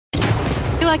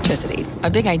electricity, a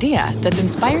big idea that's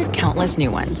inspired countless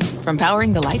new ones. From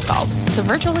powering the light bulb to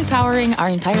virtually powering our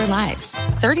entire lives.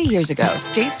 30 years ago,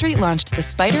 State Street launched the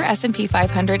SPDR S&P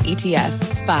 500 ETF,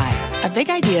 SPY. A big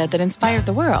idea that inspired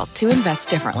the world to invest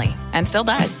differently. And still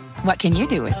does. What can you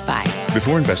do with SPY?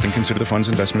 Before investing, consider the fund's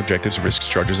investment objectives, risks,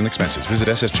 charges, and expenses. Visit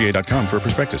ssga.com for a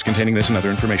prospectus containing this and other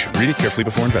information. Read it carefully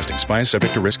before investing. SPY is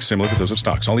subject to risks similar to those of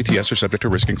stocks. All ETFs are subject to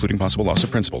risk, including possible loss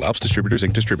of principal. Alps Distributors,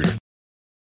 Inc. Distributor.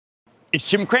 It's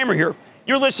Jim Cramer here.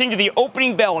 You're listening to the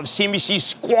opening bell of CNBC's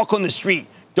Squawk on the Street.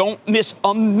 Don't miss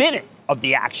a minute of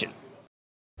the action.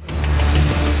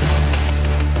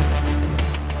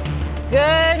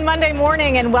 Good Monday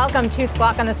morning and welcome to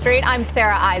Squawk on the Street. I'm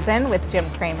Sarah Eisen with Jim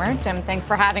Cramer. Jim, thanks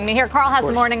for having me here. Carl has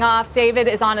the morning off. David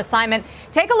is on assignment.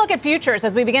 Take a look at futures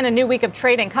as we begin a new week of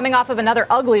trading, coming off of another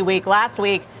ugly week last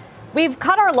week. We've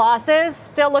cut our losses.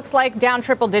 Still looks like down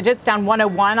triple digits, down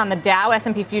 101 on the Dow.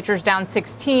 S&P futures down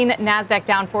 16, NASDAQ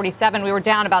down 47. We were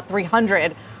down about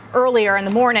 300 earlier in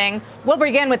the morning. We'll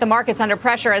begin with the markets under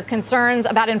pressure as concerns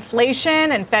about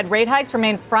inflation and Fed rate hikes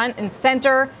remain front and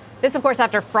center. This, of course,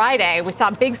 after Friday, we saw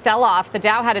a big sell-off. The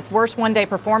Dow had its worst one-day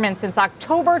performance since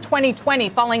October 2020,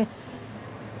 falling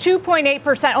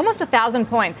 2.8%, almost 1,000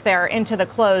 points there into the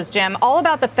close, Jim. All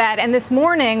about the Fed. And this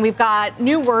morning, we've got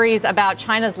new worries about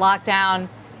China's lockdown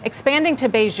expanding to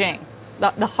Beijing,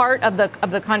 the heart of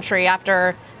the country,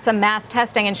 after some mass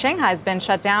testing. And Shanghai has been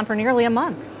shut down for nearly a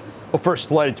month. Well, first,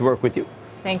 delighted to work with you.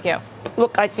 Thank you.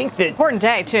 Look, I think that... Important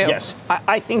day, too. Yes.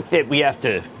 I think that we have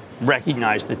to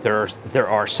recognize that there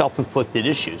are self-inflicted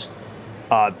issues.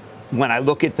 When I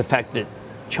look at the fact that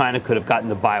China could have gotten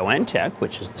the BioNTech,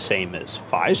 which is the same as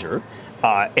Pfizer,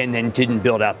 and then didn't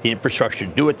build out the infrastructure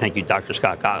to do it. Thank you, Dr.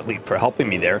 Scott Gottlieb, for helping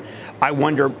me there. I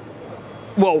wonder,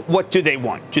 well, what do they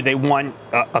want? Do they want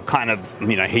a kind of,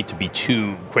 I hate to be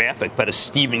too graphic, but a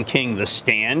Stephen King The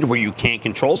Stand, where you can't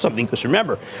control something? Because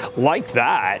remember, like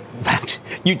that,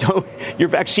 your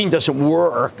vaccine doesn't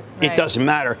work. Right. It doesn't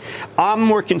matter. I'm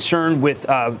more concerned with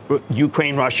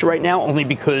Ukraine, Russia right now, only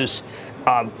because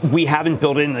we haven't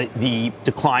built in the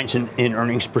declines in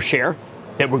earnings per share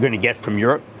that we're going to get from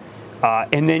Europe.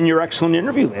 And then your excellent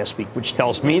interview last week, which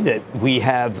tells me that we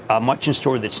have much in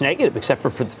store that's negative, except for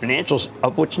the financials,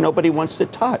 of which nobody wants to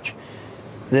touch.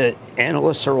 The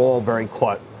analysts are all very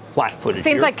flat-footed.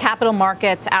 Seems like capital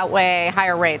markets outweigh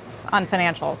higher rates on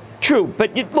financials. True,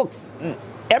 but look,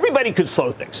 everybody could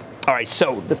slow things. All right,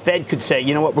 so the Fed could say,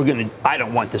 you know what, I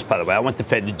don't want this, by the way. I want the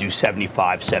Fed to do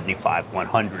 75,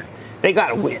 100. They got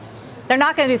to win. They're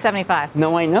not going to do 75.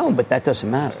 No, I know, but that doesn't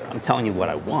matter. I'm telling you what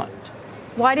I want.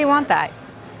 Why do you want that?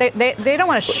 They don't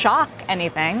want to shock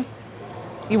anything.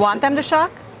 You want them to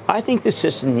shock? I think the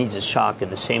system needs a shock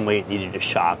in the same way it needed a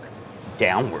shock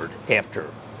downward after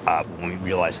when we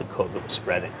realized that COVID was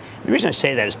spreading. The reason I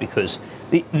say that is because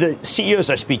the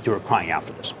CEOs I speak to are crying out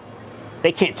for this.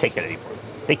 They can't take it anymore.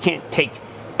 They can't take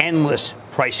endless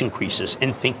price increases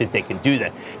and think that they can do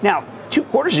that. Now, 2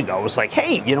 quarters ago, it was like,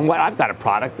 hey, you know what? I've got a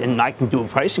product and I can do a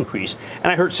price increase. And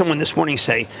I heard someone this morning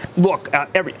say, look,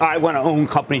 I want to own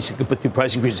companies that can put through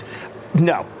price increases.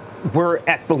 No, we're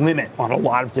at the limit on a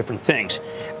lot of different things.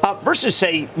 Versus,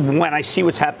 say, when I see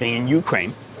what's happening in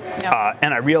Ukraine,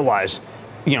 and I realize,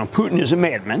 Putin is a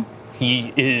madman.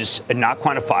 He is not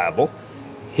quantifiable.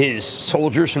 His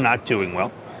soldiers are not doing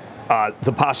well.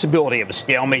 The possibility of a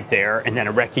stalemate there and then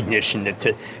a recognition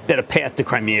that a path to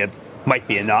Crimea might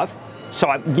be enough. So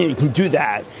you can do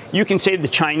that. You can say the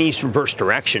Chinese reverse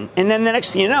direction. And then the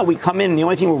next thing you know, we come in and the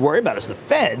only thing we're worried about is the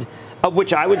Fed, of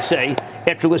which I would say,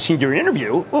 after listening to your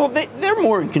interview, well, they're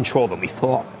more in control than we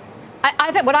thought. I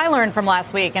think what I learned from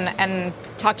last week and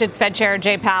talked to Fed Chair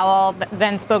Jay Powell,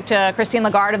 then spoke to Christine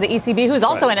Lagarde of the ECB, who's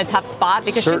also in a tough spot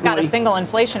because she's got a single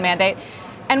inflation mandate.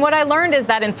 And what I learned is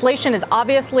that inflation is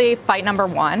obviously fight number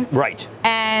one. Right.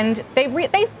 And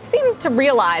they seem to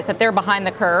realize that they're behind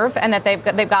the curve and that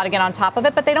they've got to get on top of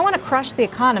it, but they don't want to crush the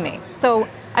economy. So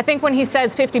I think when he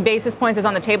says 50 basis points is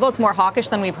on the table, it's more hawkish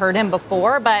than we've heard him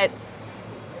before, but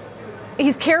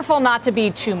he's careful not to be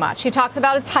too much. He talks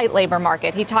about a tight labor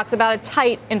market. He talks about a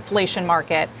tight inflation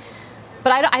market.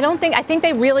 But I think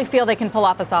they really feel they can pull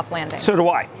off a soft landing. So do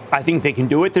I. I think they can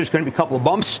do it. There's going to be a couple of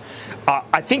bumps.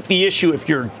 I think the issue, if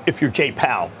you're Jay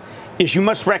Powell, is you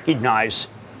must recognize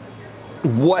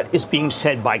what is being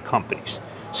said by companies.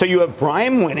 So you have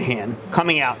Brian Moynihan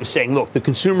coming out and saying, look, the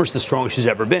consumer's the strongest he's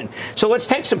ever been. So let's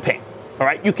take some pain. All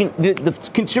right, the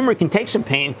consumer can take some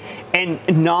pain and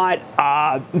not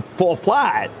fall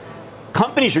flat.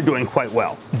 Companies are doing quite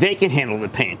well. They can handle the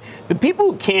pain. The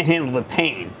people who can't handle the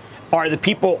pain are the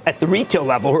people at the retail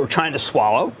level who are trying to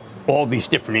swallow all these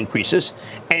different increases.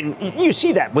 And you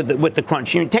see that with the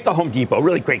crunch. You take a Home Depot,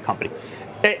 really great company.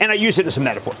 And I use it as a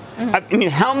metaphor. I mean,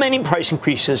 how many price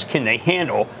increases can they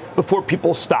handle before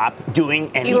people stop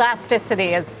doing any?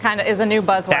 Elasticity is a new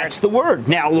buzzword. That's the word.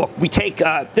 Now, look, we take,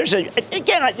 I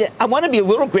want to be a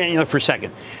little granular for a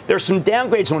second. There's some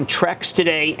downgrades on Trex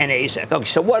today and AZEK. Okay,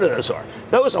 so what are those are?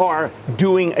 Those are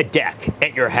doing a deck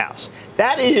at your house.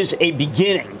 That is a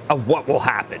beginning of what will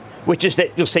happen, which is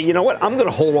that you'll say, you know what, I'm going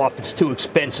to hold off. It's too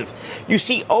expensive. You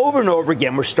see, over and over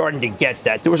again, we're starting to get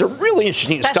that. There was a really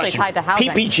interesting Especially discussion. Tied to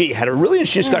housing. PPG had a really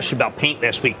interesting discussion about paint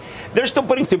last week. They're still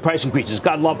putting through price increases.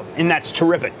 God love them. And that's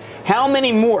terrific. How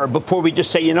many more before we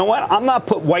just say, you know what, I'm not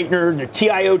put whitener, the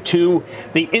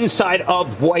TiO2, the inside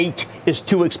of white is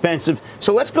too expensive.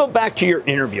 So let's go back to your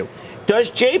interview.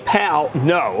 Does Jay Powell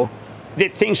know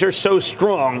that things are so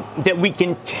strong that we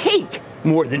can take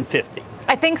more than 50?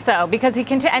 I think so, because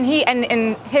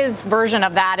and his version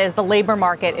of that is the labor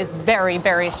market is very,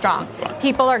 very strong.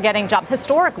 People are getting jobs,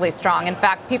 historically strong. In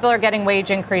fact, people are getting wage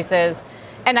increases.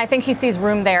 And I think he sees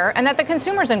room there, and that the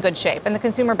consumer's in good shape, and the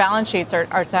consumer balance sheets are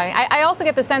telling. I also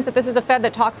get the sense that this is a Fed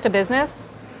that talks to business,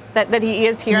 that he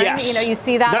is hearing. Yes. You know, you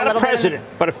see that not a little bit. Not a president,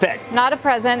 but a Fed. Not a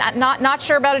president. Not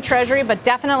sure about a Treasury, but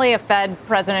definitely a Fed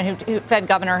president, Fed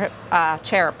governor,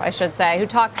 chair, I should say, who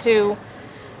talks to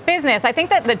business. I think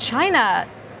that the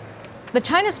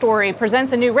China story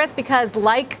presents a new risk because,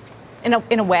 like in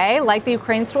a way, like the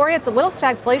Ukraine story, it's a little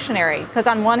stagflationary. Because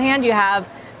on one hand, you have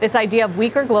this idea of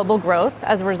weaker global growth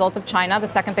as a result of China, the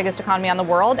second biggest economy on the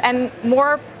world, and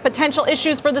more potential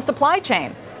issues for the supply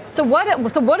chain. So what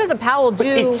does a Powell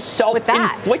do with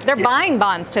that? They're buying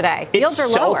bonds today. Yields are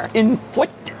lower.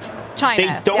 Self-inflicted. China,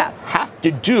 they don't have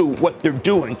to do what they're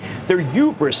doing. Their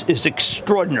hubris is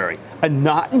extraordinary. A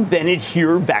not invented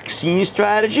here vaccine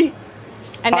strategy.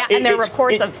 And there are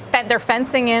reports of they're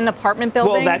fencing in apartment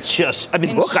buildings. Well, that's just. I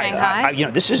mean, look,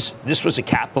 this was a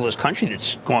capitalist country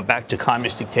that's going back to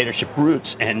communist dictatorship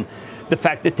roots, and the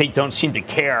fact that they don't seem to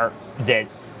care that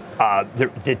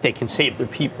that they can save their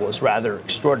people is rather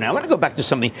extraordinary. I want to go back to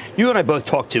something you and I both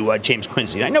talked to James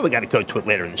Quincy. I know we got to go to it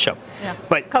later in the show. Yeah.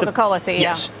 But Coca-Cola CEO.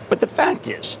 Yes, but the fact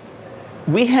is,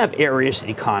 we have areas of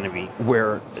the economy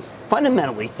where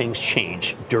fundamentally things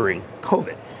change during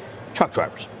COVID. Truck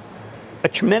drivers. A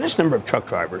tremendous number of truck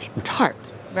drivers retired.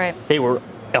 Right. They were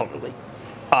elderly.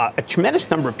 A tremendous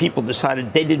number of people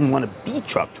decided they didn't want to be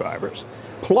truck drivers.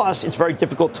 Plus, it's very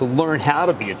difficult to learn how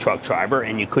to be a truck driver,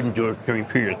 and you couldn't do it during the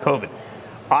period of COVID.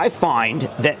 I find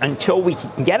that until we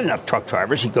can get enough truck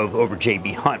drivers, you go over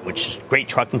J.B. Hunt, which is a great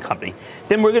trucking company,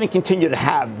 then we're going to continue to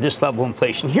have this level of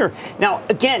inflation here. Now,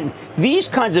 again, these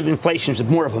kinds of inflations are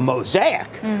more of a mosaic.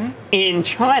 Mm-hmm. In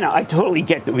China, I totally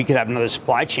get that we could have another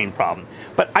supply chain problem.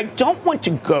 But I don't want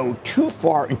to go too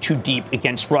far and too deep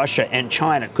against Russia and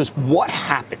China, because what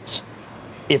happens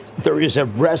if there is a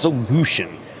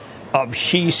resolution of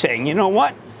Xi saying, you know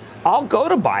what? I'll go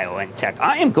to BioNTech.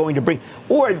 I am going to bring,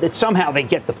 or that somehow they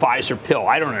get the Pfizer pill.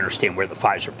 I don't understand where the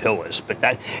Pfizer pill is, but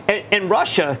that, and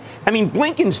Russia, I mean,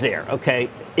 Blinken's there, okay?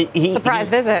 Surprise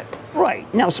visit.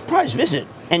 Right. Now, surprise visit,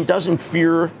 and doesn't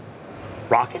fear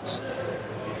rockets?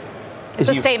 It's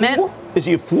a statement. Fool? Is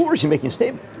he a fool, or is he making a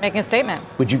statement? Making a statement.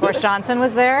 Would you go Boris there? Johnson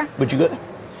was there. Would you go there?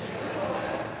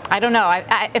 I don't know.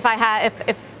 If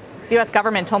the U.S.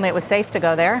 government told me it was safe to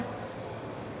go there.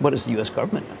 What does the U.S.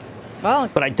 government know? Well,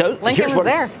 but I don't. Lincoln was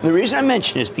there. The reason I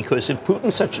mention it is because if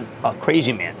Putin's such a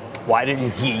crazy man, why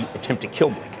didn't he attempt to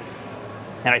kill Blinken?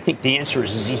 And I think the answer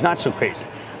is he's not so crazy.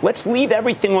 Let's leave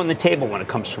everything on the table when it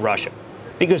comes to Russia,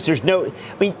 because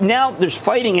now there's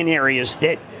fighting in areas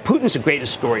that Putin's a great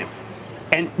historian,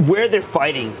 and where they're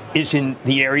fighting is in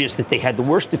the areas that they had the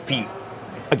worst defeat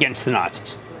against the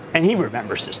Nazis. And he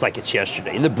remembers this like it's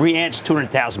yesterday. The Bryansk,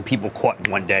 200,000 people caught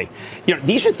in one day. You know,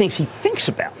 these are things he thinks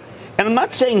about. And I'm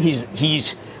not saying he's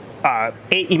because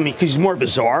he's more of a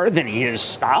czar than he is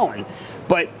Stalin,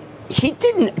 but he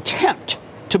didn't attempt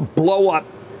to blow up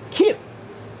Kiev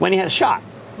when he had a shot.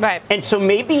 Right. And so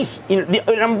maybe,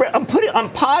 I'm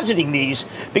positing these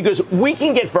because we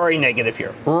can get very negative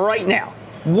here right now.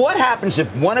 What happens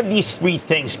if one of these three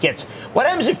things gets? What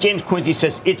happens if James Quincy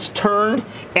says it's turned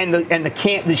and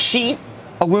the sheet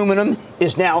aluminum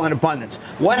is now in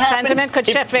abundance? What happens? Sentiment could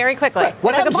shift very quickly. Right.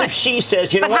 What happens if she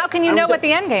says, you know what? But how can you know what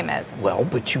the end game is? Well,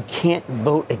 but you can't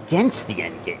vote against the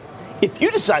end game. If you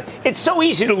decide, it's so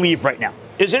easy to leave right now,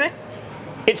 isn't it?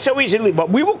 It's so easy to leave. But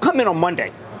we will come in on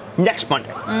Monday, next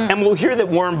Monday, and we'll hear that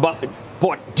Warren Buffett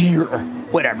bought Deere,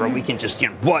 whatever. We can just,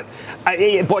 bought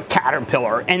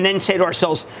Caterpillar, and then say to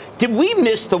ourselves, did we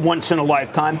miss the once in a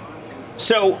lifetime?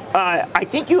 So I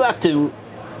think you have to,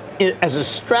 as a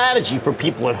strategy for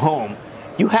people at home,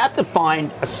 You have to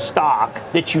find a stock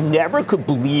that you never could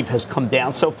believe has come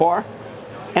down so far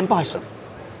and buy some.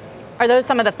 Are those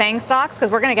some of the FANG stocks?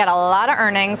 Because we're going to get a lot of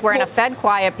earnings. We're in a Fed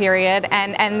quiet period.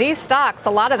 And these stocks, a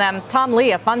lot of them, Tom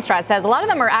Lee of Fundstrat says, a lot of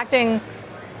them are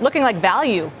looking like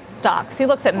value stocks. He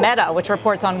looks at Meta, which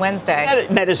reports on Wednesday.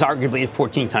 Meta's arguably at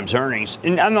 14 times earnings.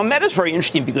 And Meta's very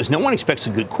interesting because no one expects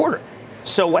a good quarter.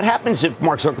 So what happens if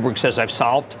Mark Zuckerberg says, I've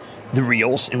solved the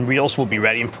Reels, and Reels will be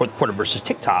ready in fourth quarter versus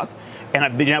TikTok, and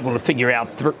I've been able to figure out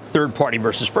third party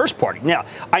versus first party. Now,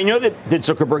 I know that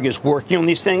Zuckerberg is working on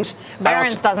these things.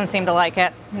 Barron's doesn't seem to like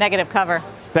it. Negative cover.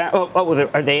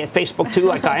 Are they at Facebook too,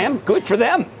 like I am? Good for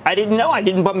them. I didn't know. I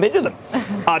didn't bump into them.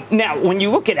 Now, when you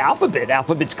look at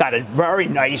Alphabet's got a very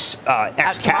nice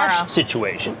ex-cash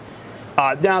situation.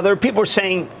 Now, there are people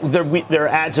saying their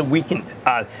ads are weakened.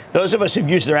 Those of us who've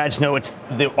used their ads know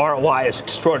the ROI is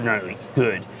extraordinarily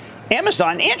good.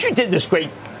 Amazon, Andrew did this great.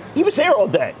 He was there all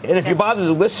day. And if you bother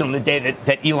to listen on the day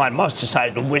that Elon Musk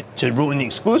decided to ruin the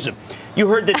exclusive, you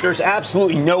heard that there's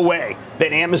absolutely no way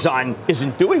that Amazon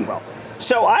isn't doing well.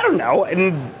 So I don't know.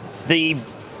 And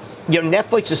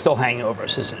Netflix is still hanging over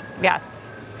us, isn't it? Yes.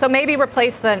 So maybe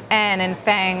replace the N in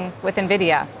FANG with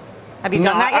NVIDIA. Have you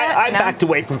done that yet? I backed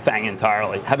away from FANG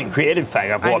entirely. Having created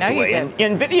FANG, I've walked away. And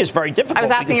NVIDIA is very difficult. I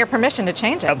was asking your permission to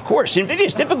change it. Of course. NVIDIA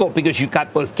is difficult because you've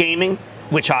got both gaming,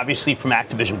 which obviously from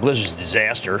Activision Blizzard is a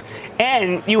disaster,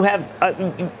 and you have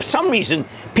some reason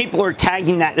people are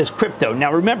tagging that as crypto.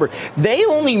 Now remember, they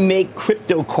only make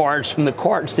crypto cards from the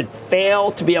cards that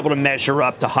fail to be able to measure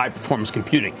up to high performance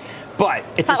computing. But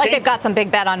it's not like they've got some big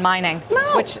bet on mining.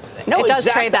 No, it does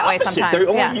trade that way sometimes. They're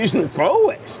only using the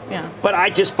throwaways. Yeah. But I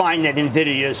just find that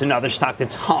NVIDIA is another stock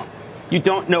that's hung. You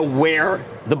don't know where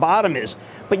the bottom is.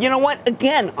 But you know what?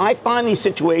 Again, I find these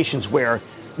situations where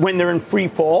when they're in free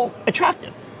fall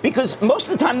attractive, because most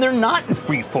of the time they're not in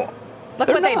free fall. Look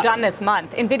what they've done this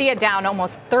month. NVIDIA down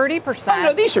almost 30%. Oh,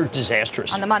 no, these are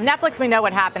disastrous. On the month. Netflix, we know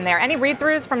what happened there. Any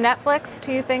read-throughs from Netflix,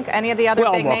 do you think? Any of the other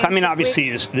big names? Well, look,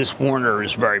 obviously this Warner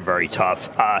is very, very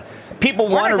tough. People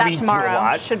want to read tomorrow. Through a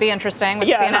lot. Should be interesting with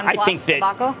CNN CNN I think that,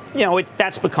 debacle.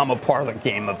 That's become a parlor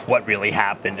game of what really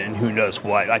happened and who knows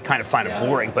what. I kind of find it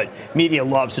boring, but media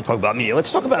loves to talk about media.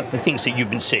 Let's talk about the things that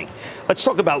you've been seeing. Let's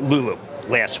talk about Lulu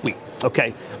last week.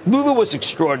 Okay, Lulu was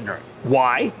extraordinary.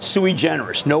 Why? Sui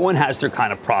generis. No one has their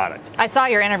kind of product. I saw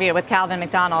your interview with Calvin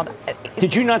McDonald.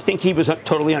 Did you not think he was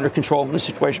totally under control in the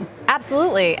situation?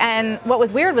 Absolutely. And what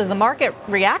was weird was the market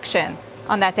reaction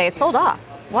on that day. It sold off.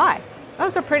 Why?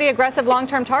 Those are pretty aggressive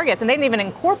long-term targets, and they didn't even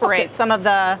incorporate some of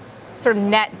the sort of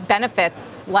net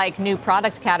benefits like new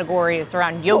product categories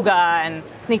around yoga and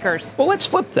sneakers. Well, let's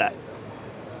flip that.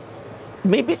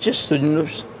 Maybe it just shouldn't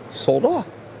have sold off.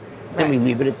 Then we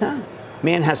leave it at that.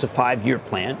 Man has a 5-year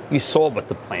plan. You saw what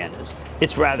the plan is.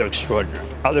 It's rather extraordinary.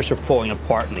 Others are falling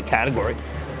apart in the category.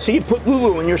 So you put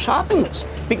Lulu in your shopping list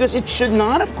because it should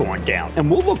not have gone down. And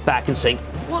we'll look back and say,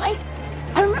 why?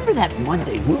 I remember that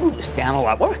Monday. Lulu was down a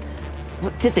lot.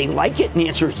 What did they like it? And the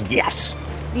answer is yes.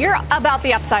 You're about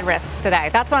the upside risks today.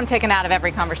 That's what I'm taking out of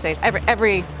every conversation,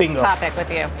 every topic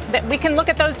with you. We can look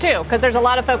at those too, because there's a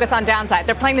lot of focus on downside.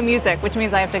 They're playing the music, which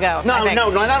means I have to go. No,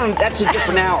 that's a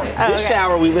different hour. This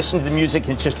hour we listen to the music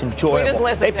and it's just enjoyable.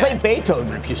 They play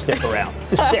Beethoven if you stick around.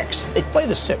 The Sixth. They play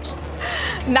the Sixth.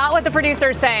 Not what the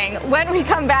producer's saying. When we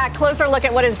come back, closer look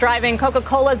at what is driving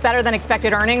Coca-Cola's better than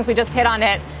expected earnings. We just hit on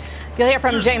it. You'll hear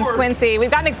from James Quincy. We've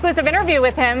got an exclusive interview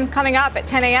with him coming up at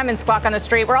 10 a.m. in Squawk on the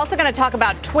Street. We're also going to talk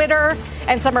about Twitter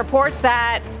and some reports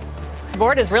that the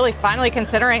board is really finally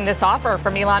considering this offer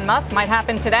from Elon Musk might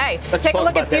happen today. Take a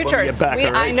look at futures.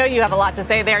 I know you have a lot to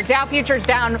say there. Dow futures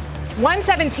down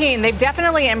 117. They've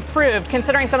definitely improved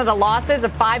considering some of the losses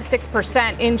of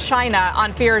 5-6% in China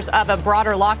on fears of a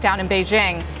broader lockdown in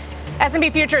Beijing. S&P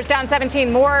futures down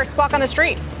 17. More Squawk on the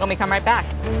Street when we come right back.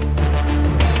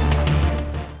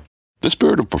 The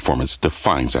spirit of performance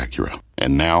defines Acura,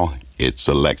 and now it's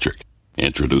electric.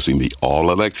 Introducing the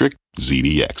all-electric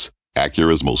ZDX,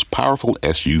 Acura's most powerful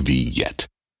SUV yet.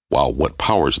 While what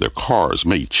powers their cars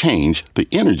may change, the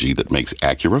energy that makes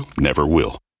Acura never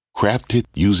will. Crafted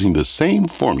using the same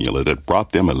formula that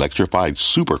brought them electrified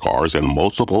supercars and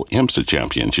multiple IMSA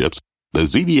championships, the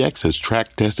ZDX has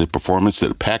track-tested performance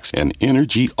that packs an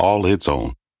energy all its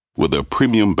own. With a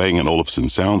premium Bang & Olufsen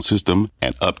sound system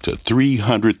and up to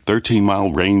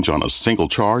 313-mile range on a single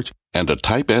charge, and a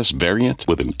Type S variant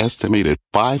with an estimated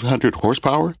 500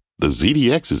 horsepower, the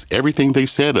ZDX is everything they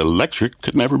said electric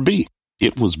could never be.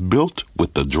 It was built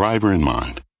with the driver in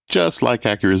mind, just like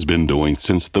Acura's been doing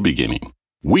since the beginning.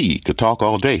 We could talk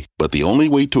all day, but the only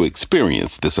way to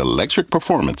experience this electric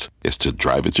performance is to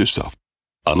drive it yourself.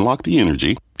 Unlock the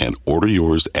energy and order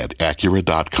yours at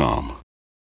Acura.com.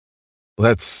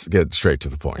 Let's get straight to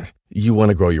the point. You want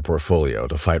to grow your portfolio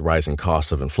to fight rising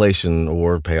costs of inflation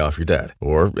or pay off your debt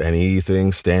or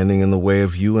anything standing in the way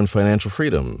of you and financial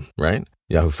freedom, right?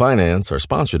 Yahoo Finance, our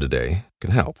sponsor today,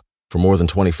 can help. For more than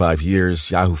 25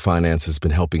 years, Yahoo Finance has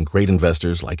been helping great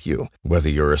investors like you. Whether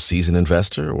you're a seasoned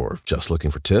investor or just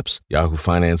looking for tips, Yahoo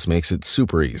Finance makes it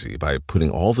super easy by putting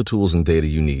all the tools and data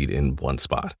you need in one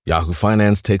spot. Yahoo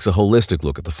Finance takes a holistic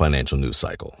look at the financial news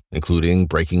cycle, including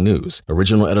breaking news,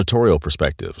 original editorial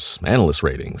perspectives, analyst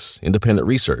ratings, independent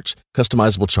research,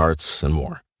 customizable charts, and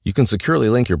more. You can securely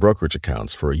link your brokerage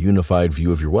accounts for a unified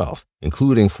view of your wealth,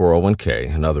 including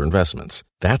 401k and other investments.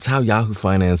 That's how Yahoo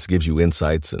Finance gives you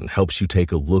insights and helps you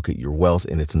take a look at your wealth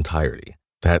in its entirety.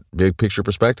 That big picture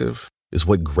perspective is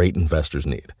what great investors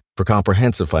need. For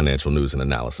comprehensive financial news and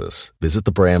analysis, visit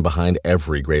the brand behind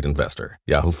every great investor,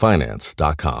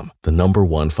 yahoofinance.com, the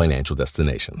 #1 financial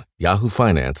destination,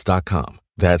 yahoofinance.com.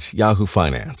 That's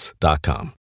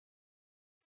yahoofinance.com.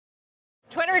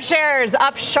 Twitter shares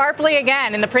up sharply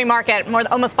again in the pre-market,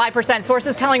 almost 5%.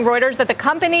 Sources telling Reuters that the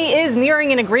company is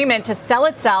nearing an agreement to sell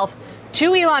itself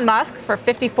to Elon Musk for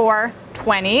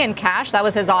 $54.20 in cash. That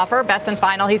was his offer, best and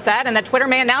final, he said. And that Twitter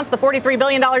may announce the $43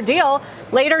 billion deal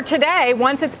later today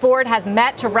once its board has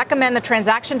met to recommend the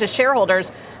transaction to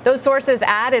shareholders. Those sources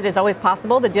add it is always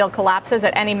possible the deal collapses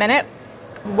at any minute.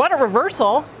 What a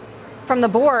reversal from the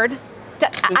board.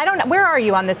 I don't know. Where are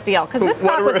you on this deal? Because this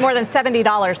stock was more than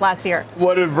 $70 last year.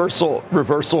 What a reversal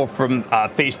from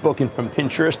Facebook and from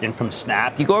Pinterest and from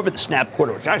Snap. You go over the Snap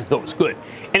quarter, which I thought was good,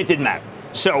 and it didn't matter.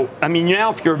 So, I mean, now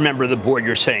if you're a member of the board,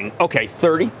 you're saying, okay,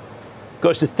 30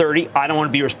 goes to 30. I don't want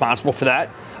to be responsible for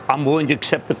that. I'm willing to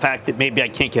accept the fact that maybe I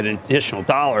can't get an additional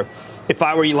dollar. If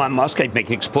I were Elon Musk, I'd make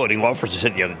an exploding offer, as I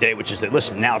said the other day, which is that,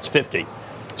 listen, now it's 50.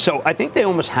 So I think they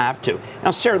almost have to.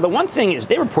 Now, Sarah, the one thing is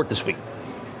they report this week.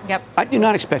 Yep. I do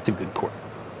not expect a good quarter.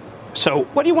 So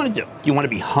what do you want to do? Do you want to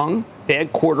be hung,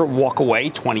 bad quarter, walk away,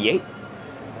 28?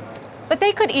 But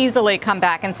they could easily come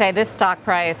back and say this stock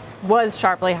price was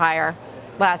sharply higher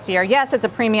last year. Yes, it's a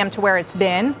premium to where it's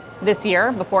been this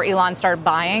year before Elon started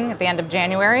buying at the end of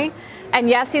January. And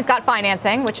yes, he's got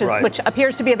financing, which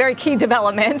appears to be a very key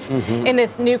development in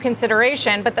this new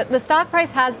consideration. But the stock price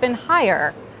has been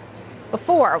higher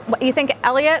before. What, you think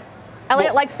Elliott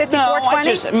likes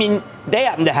 54.20? No, I mean, they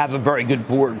happen to have a very good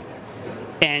board.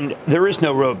 And there is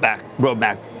no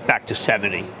roadmap back to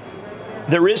 70.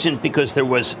 There isn't, because there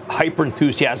was hyper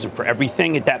enthusiasm for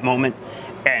everything at that moment.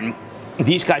 And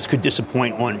these guys could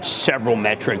disappoint on several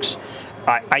metrics.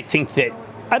 I think that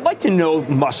I'd like to know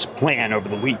Musk's plan over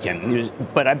the weekend,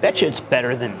 but I bet you it's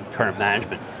better than current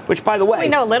management, which, by the way, we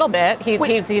know a little bit.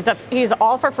 He's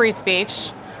all for free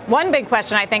speech. One big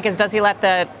question, I think, is does he let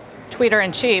the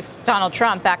Tweeter-in-chief, Donald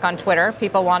Trump, back on Twitter?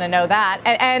 People want to know that.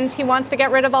 And he wants to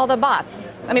get rid of all the bots.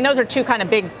 I mean, those are two kind of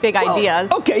big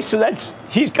ideas. Okay, so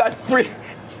he's got 3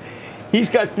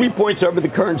 points over the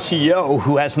current CEO,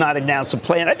 who has not announced a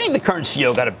plan. I think the current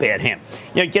CEO got a bad hand.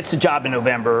 You know, he gets the job in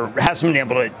November, hasn't been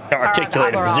able to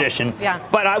articulate a position. Yeah.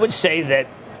 But I would say that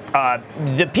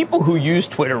the people who use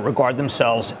Twitter regard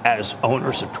themselves as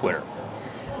owners of Twitter.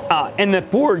 And the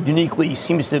board uniquely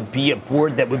seems to be a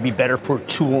board that would be better for a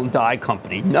tool and die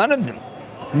company. Not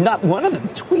one of them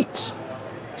tweets.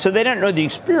 So they don't know the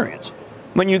experience.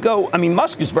 When you go, I mean,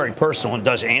 Musk is very personal and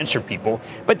does answer people.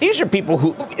 But these are people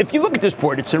who, if you look at this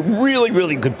board, it's a really,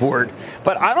 really good board.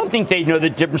 But I don't think they know the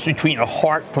difference between a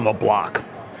heart from a block.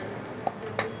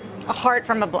 A heart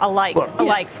from a like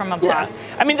from a block.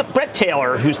 Yeah. I mean, Brett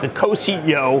Taylor, who's the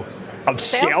co-CEO of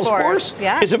Salesforce,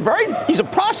 yes. he's a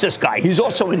process guy. He's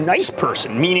also a nice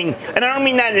person, meaning, and I don't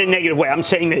mean that in a negative way. I'm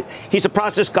saying that he's a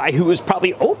process guy who is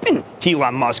probably open to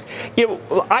Elon Musk. You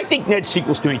know, I think Ned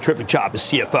Siegel's doing a terrific job as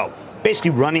CFO, basically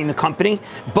running the company.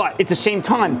 But at the same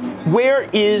time, where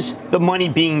is the money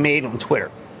being made on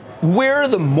Twitter? Where are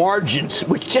the margins,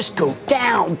 which just go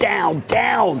down, down,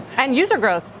 down? And user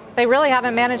growth. They really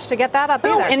haven't managed to get that up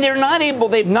either. And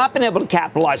they've not been able to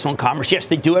capitalize on commerce. Yes,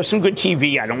 they do have some good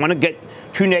TV. I don't want to get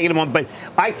too negative on, but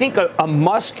I think a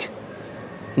Musk,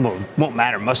 well, it won't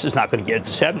matter. Musk is not going to get it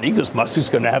to 70 because Musk is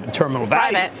going to have a terminal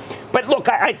value. Private. But look,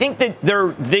 I think that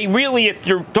they really, if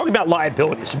you're talking about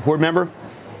liability as a board member,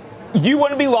 you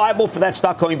want to be liable for that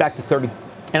stock going back to 30.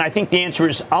 And I think the answer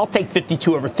is I'll take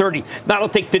 52 over 30. Not I'll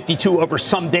take 52 over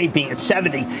someday being at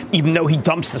 70, even though he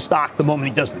dumps the stock the moment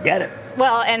he doesn't get it.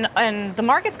 Well, and the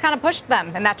market's kind of pushed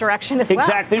them in that direction as well.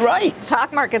 Exactly right.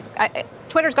 Stock markets,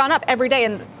 Twitter's gone up every day,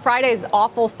 and Friday's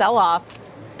awful sell-off,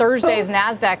 Thursday's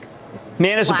NASDAQ.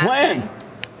 Man has a plan,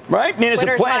 right? Man has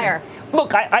a plan. Higher.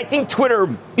 Look, I think Twitter,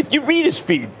 if you read his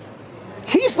feed,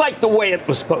 he's like the way it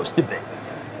was supposed to be.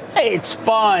 Hey, it's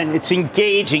fun. It's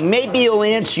engaging. Maybe he'll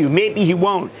answer you. Maybe he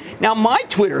won't. Now, my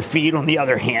Twitter feed, on the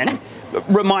other hand,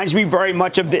 reminds me very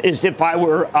much of it as if I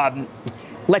were,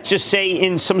 let's just say,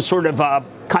 in some sort of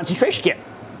concentration camp,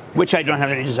 which I don't have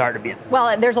any desire to be in.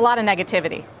 Well, there's a lot of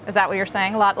negativity. Is that what you're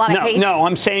saying? A lot of hate? No,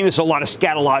 I'm saying there's a lot of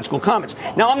scatological comments.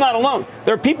 Now, I'm not alone.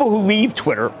 There are people who leave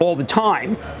Twitter all the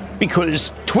time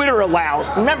because Twitter allows,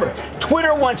 remember,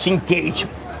 Twitter wants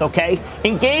engagement. Okay?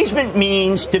 Engagement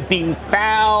means to be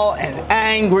foul and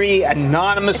angry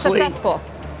anonymously. It's a cesspool.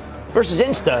 Versus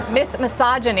Insta.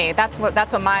 Misogyny. That's what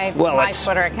my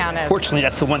Twitter account is. Fortunately,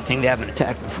 that's the one thing they haven't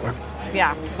attacked me for.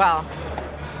 Yeah, well.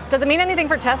 Does it mean anything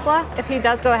for Tesla if he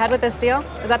does go ahead with this deal?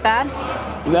 Is that bad?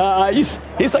 Nah, he's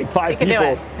like 5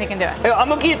 people. He can do it. I'm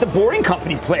looking at the Boring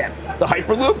Company plan, the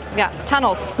Hyperloop. Yeah,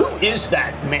 tunnels. Who is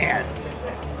that man?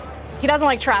 He doesn't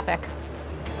like traffic.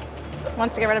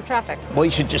 Wants to get rid of traffic. Well,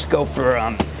 you should just go for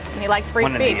and he likes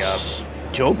free speech.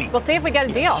 Joby. We'll see if we get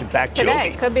a deal today.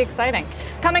 Joby. Could be exciting.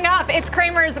 Coming up, it's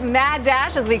Cramer's Mad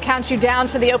Dash as we count you down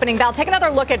to the opening bell. Take another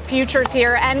look at futures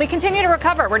here, and we continue to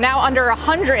recover. We're now under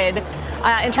 100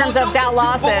 in terms of Dow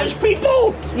losses.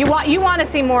 People. You want to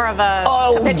see more of a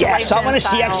yes, I want to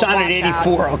see Exxon at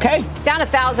 84. Okay. Down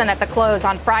 1,000 at the close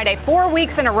on Friday. 4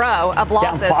 weeks in a row of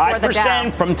losses down for the Dow.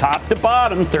 5% from top to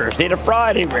bottom, Thursday to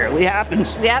Friday. Rarely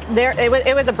happens. Yep,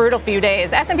 it was a brutal few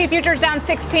days. S&P futures down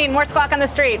 16. More Squawk on the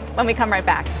Street when we come right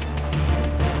back.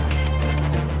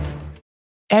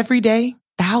 Every day,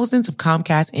 thousands of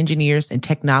Comcast engineers and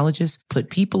technologists put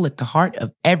people at the heart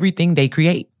of everything they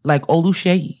create. Like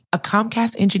Oluseyi, a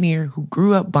Comcast engineer who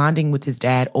grew up bonding with his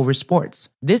dad over sports.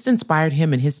 This inspired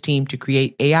him and his team to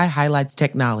create AI Highlights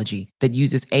technology that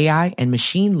uses AI and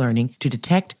machine learning to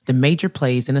detect the major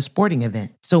plays in a sporting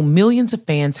event. So millions of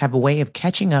fans have a way of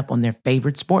catching up on their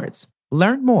favorite sports.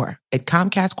 Learn more at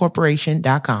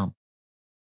ComcastCorporation.com.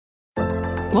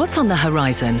 What's on the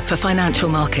horizon for financial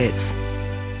markets?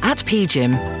 At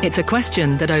PGIM, it's a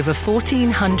question that over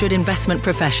 1,400 investment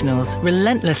professionals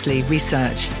relentlessly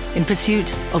research in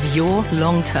pursuit of your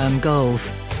long-term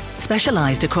goals.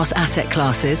 Specialized across asset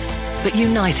classes, but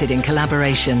united in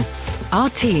collaboration, our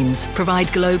teams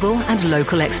provide global and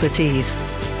local expertise.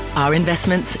 Our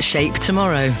investments shape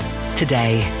tomorrow,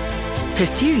 today.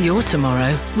 Pursue your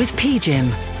tomorrow with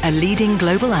PGIM, a leading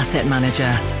global asset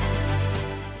manager.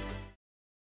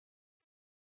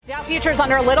 Dow futures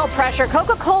under a little pressure.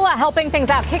 Coca-Cola helping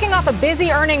things out, kicking off a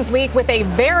busy earnings week with a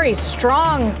very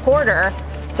strong quarter.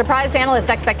 Surprised analyst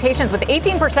expectations with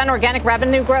 18% organic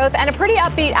revenue growth and a pretty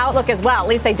upbeat outlook as well. At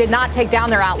least they did not take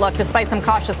down their outlook despite some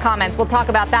cautious comments. We'll talk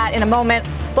about that in a moment.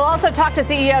 We'll also talk to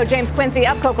CEO James Quincy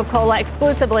of Coca-Cola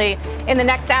exclusively in the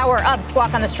next hour of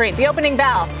Squawk on the Street. The opening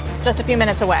bell just a few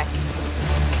minutes away.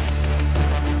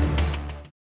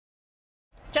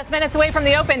 Just minutes away from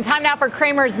the open. Time now for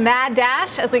Cramer's Mad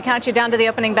Dash as we count you down to the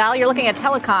opening bell. You're looking at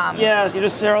telecom.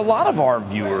 Yes, Sarah, a lot of our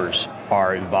viewers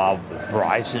are involved with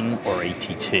Verizon or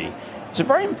AT&T. It's a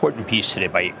very important piece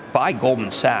today by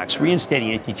Goldman Sachs,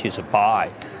 reinstating AT&T as a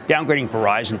buy, downgrading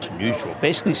Verizon to neutral,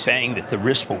 basically saying that the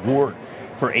risk reward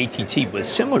for AT&T with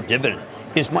similar dividend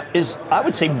is, I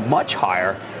would say, much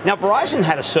higher. Now, Verizon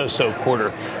had a so-so quarter.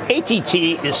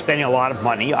 AT&T is spending a lot of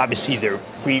money. Obviously, they're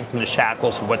freed from the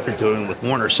shackles of what they're doing with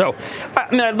Warner. So,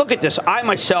 I look at this. I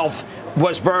myself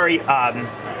was very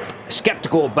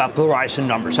skeptical about Verizon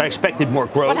numbers. I expected more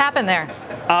growth. What happened there?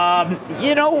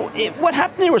 What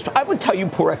happened there was, I would tell you,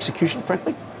 poor execution,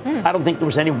 frankly. I don't think there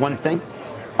was any one thing.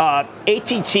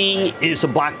 AT&T is a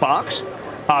black box.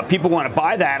 People want to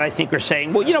buy that. I think are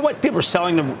saying, well, you know what? People are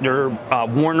selling their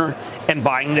Warner and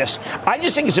buying this. I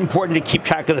just think it's important to keep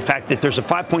track of the fact that there's a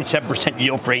 5.7%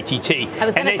 yield for AT&T. I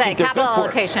was going to say capital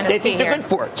allocation is key. They think they're good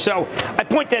for it. So I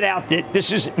point that out that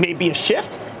this is maybe a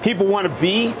shift. People want to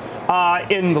be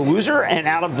in the loser and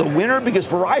out of the winner because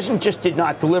Verizon just did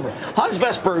not deliver. Hans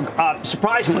Vestberg,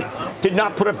 surprisingly, did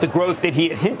not put up the growth that he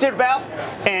had hinted about,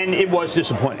 and it was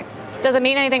disappointing. Does it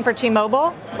mean anything for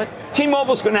T-Mobile?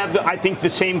 T-Mobile's going to have, I think, the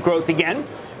same growth again.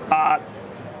 But,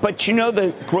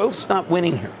 the growth's not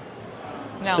winning here.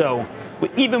 No. So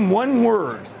with even one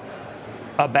word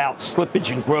about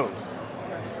slippage and growth,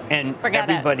 and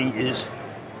everybody is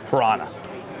piranha.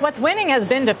 What's winning has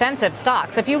been defensive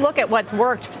stocks. If you look at what's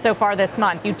worked so far this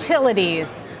month,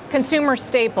 utilities, consumer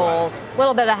staples, a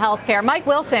little bit of healthcare. Mike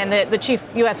Wilson, the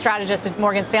chief U.S. strategist at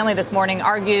Morgan Stanley this morning,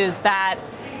 argues that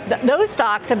those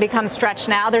stocks have become stretched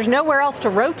now. There's nowhere else to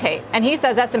rotate. And he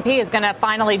says S&P is going to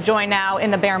finally join now in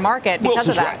the bear market because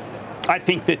Wilson's of that. Right. I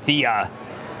think that the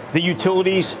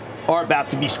utilities are about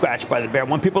to be scratched by the bear. I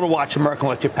want people to watch American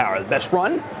Electric Power, the best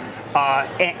run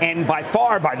and by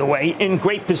far, by the way, in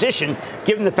great position,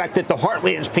 given the fact that the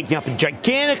Heartland is picking up a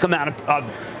gigantic amount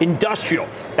of industrial.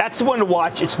 That's the one to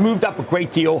watch. It's moved up a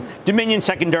great deal. Dominion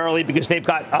secondarily because they've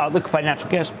got liquefied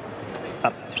natural gas.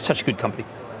 Such a good company.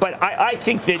 But I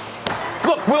think that,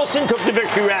 look, Wilson took the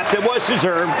victory lap that was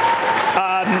deserved.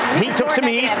 He took some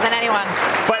heat. Than anyone.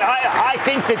 But I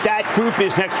think that group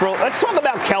is next role. Let's talk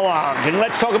about Kellogg and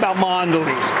let's talk about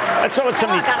Mondelez. Let's talk about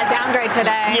some of these. Got a downgrade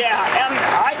today. Yeah,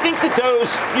 I think that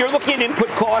those, you're looking at input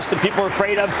costs that people are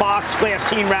afraid of, box,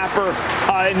 glassine wrapper,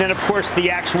 and then, of course,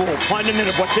 the actual fundament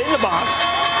of what's in the box.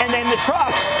 And then the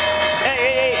trucks,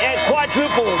 a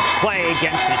quadruple play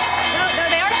against this. No,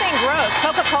 they are seeing growth.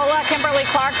 Coca-Cola,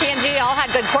 Kimberly-Clark, P&G all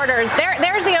had good quarters.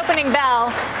 There's the opening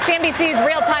bell. CNBC's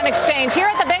real-time exchange. Here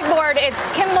at the big board, it's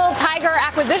Kimball Tiger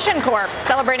Acquisition Corp.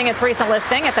 celebrating its recent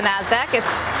listing at the NASDAQ. It's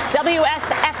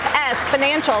WSFS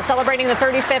Financial celebrating the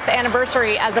 35th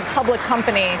anniversary as a public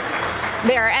company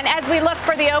there. And as we look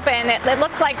for the open, it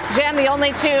looks like, Jim, the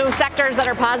only two sectors that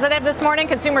are positive this morning,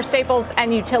 consumer staples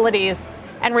and utilities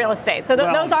and real estate. So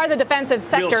those are the defensive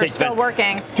sectors still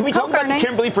working. Can we talk about the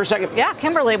Kimberly for a second? Yeah,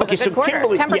 Kimberly was a good quarter.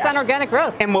 Kimberly, 10% organic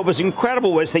growth. And what was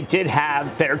incredible was they did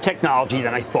have better technology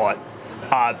than I thought.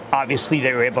 Obviously,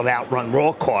 they were able to outrun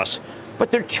raw costs,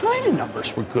 but their China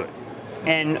numbers were good.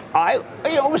 And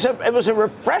it was a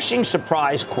refreshing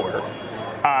surprise quarter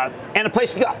and a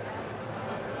place to go.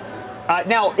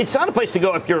 Now, it's not a place to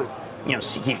go if you're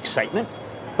seeking excitement,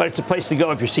 but it's a place to go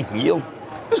if you're seeking yield.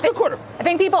 It was a good quarter. I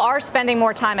think people are spending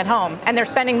more time at home, and they're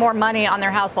spending more money on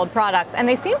their household products. And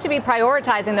they seem to be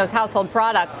prioritizing those household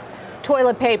products,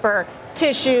 toilet paper,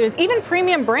 tissues, even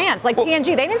premium brands like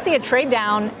P&G. They didn't see a trade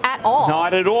down at all.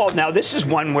 Not at all. Now, this is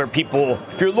one where people,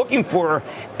 if you're looking for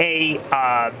a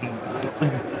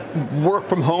work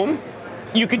from home,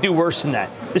 you could do worse than that.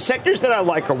 The sectors that I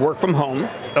like are work from home,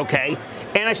 okay?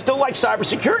 And I still like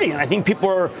cybersecurity. And I think people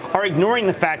are ignoring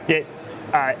the fact that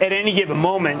at any given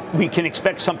moment, we can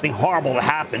expect something horrible to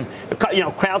happen.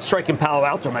 CrowdStrike and Palo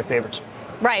Alto are my favorites.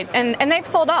 Right, and they've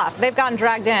sold off. They've gotten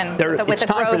dragged in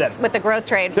with the growth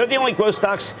trade. They're the only growth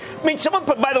stocks. I mean, someone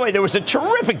put, by the way, there was a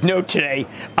terrific note today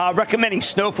recommending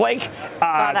Snowflake.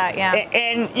 Saw that, yeah.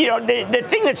 And the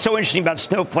thing that's so interesting about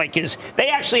Snowflake is they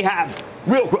actually have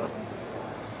real growth.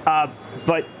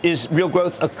 But is real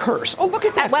growth a curse? Oh, look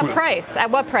at that. At what price?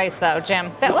 At what price, though,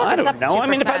 Jim? I don't know. I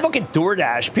mean, if I look at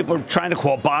DoorDash, people are trying to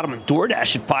call bottom on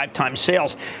DoorDash at 5 times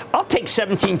sales. I'll take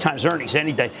 17 times earnings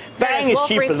any day. Fang is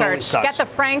cheaper than those stocks. Get the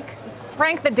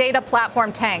Frank the data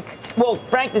platform tank. Well,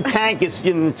 Frank the tank is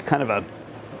it's kind of a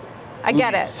I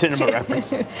get it. Cinema reference.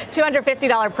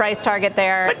 $250 price target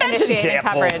there. But that's an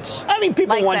example. Coverage. I mean,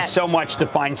 people want so much to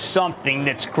find something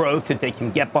that's growth that they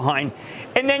can get behind.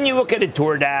 And then you look at a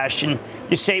DoorDash and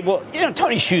you say, well,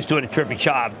 Tony Hsu's doing a terrific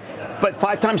job. But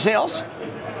 5 times sales?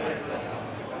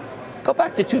 Go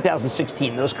back to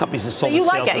 2016. Those companies that sold so you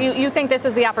sales. like it. You think this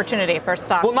is the opportunity for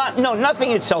stock? Well,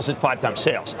 nothing it sells at 5 times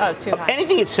sales. Oh, too high.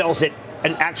 Anything it sells at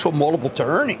an actual multiple to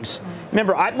earnings.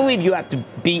 Remember, I believe you have to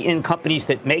be in companies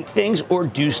that make things or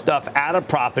do stuff at a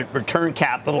profit, return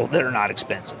capital that are not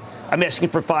expensive. I'm asking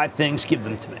for 5 things. Give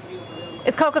them to me.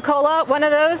 Is Coca-Cola one of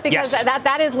those? Because yes.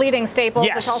 that is leading staples.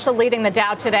 Yes. It's also leading the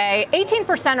Dow today.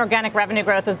 18% organic revenue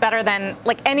growth was better than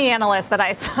any analyst that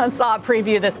I saw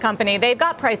preview this company. They've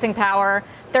got pricing power.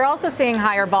 They're also seeing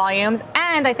higher volumes.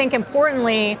 And I think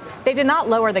importantly, they did not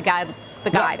lower the guide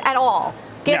at all.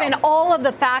 Given all of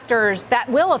the factors that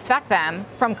will affect them,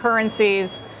 from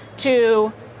currencies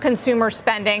to consumer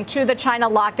spending to the China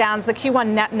lockdowns, the Q1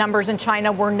 net numbers in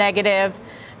China were negative,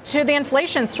 to the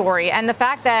inflation story and the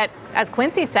fact that, as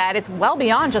Quincy said, it's well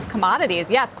beyond just commodities.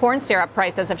 Yes, corn syrup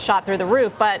prices have shot through the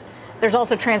roof, but there's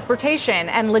also transportation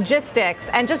and logistics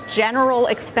and just general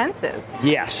expenses.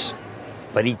 Yes,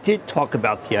 but he did talk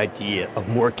about the idea of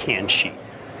more canned sheet.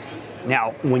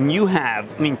 Now, when you have,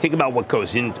 think about what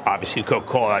goes into, obviously,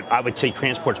 Coca-Cola. I would say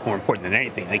transport's more important than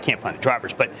anything. They can't find the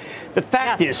drivers. But the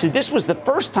fact is this was the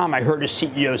first time I heard a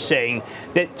CEO saying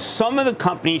that some of the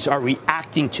companies are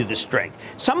reacting to the strength.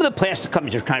 Some of the plastic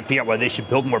companies are trying to figure out whether they should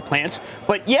build more plants.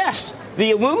 But yes,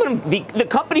 the aluminum, the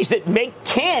companies that make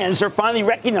cans are finally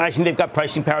recognizing they've got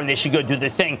pricing power and they should go do their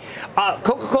thing.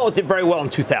 Coca-Cola did very well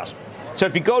in 2000. So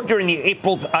if you go during the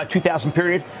April 2000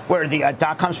 period where the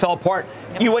dot-coms fell apart,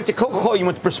 you went to Coca-Cola, you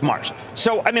went to Bristol Myers.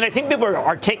 So, I think people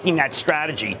are taking that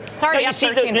strategy. It's already up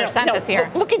 13% this year.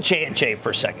 Look at J&J for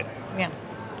a second. Yeah.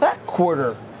 That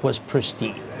quarter was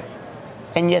pristine,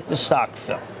 and yet the stock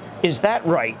fell. Is that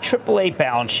right? AAA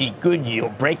balance sheet, good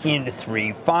yield, breaking into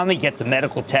 3, finally get the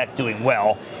medical tech doing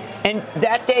well. And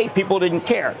that day, people didn't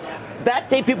care.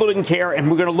 And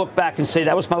we're going to look back and say,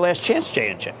 that was my last chance,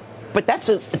 J&J. but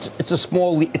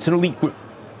it's an elite group.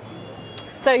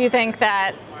 So you think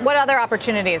that what other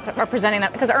opportunities are presenting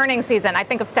them? Because earnings season, I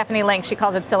think of Stephanie Link, she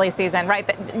calls it silly season, right?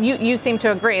 That you seem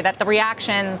to agree that the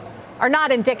reactions are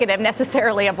not indicative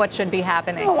necessarily of what should be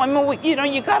happening. No, I mean,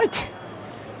 you got to.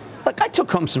 Look, I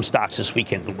took home some stocks this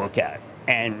weekend to look at,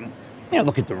 and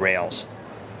look at the rails.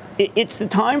 It's the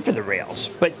time for the rails,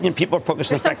 but people are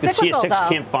focused on the fact that CSX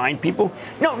can't find people.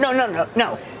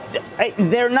 No.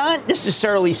 They're not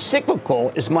necessarily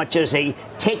cyclical as much as a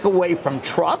takeaway from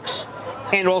trucks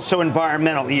and also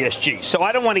environmental ESG. So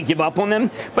I don't want to give up on them,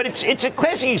 but it's a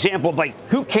classic example of like,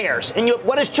 who cares? And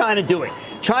what is China doing?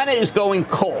 China is going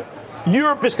coal.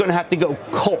 Europe is going to have to go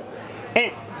coal.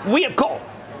 And we have coal.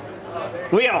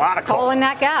 We got a lot of coal. Coal and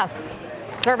nat gas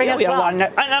serving as well. And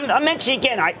I'm mentioning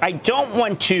again, I don't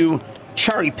want to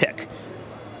cherry pick.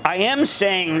 I am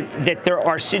saying that there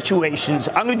are situations,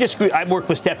 I'm going to disagree. I've worked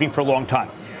with Stephanie for a long time.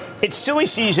 It's silly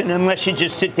season unless you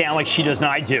just sit down like she does and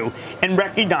I do and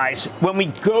recognize when we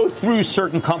go through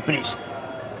certain companies,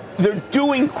 they're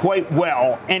doing quite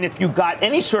well. And if you got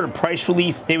any sort of price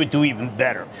relief, they would do even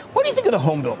better. What do you think of the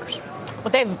home builders?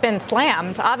 Well, they've been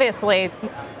slammed. Obviously,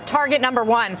 target number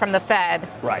one from the Fed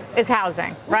is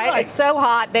housing, right? It's so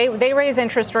hot. They raise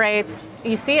interest rates.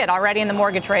 You see it already in the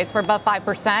mortgage rates. We're above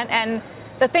 5%. And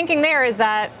the thinking there is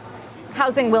that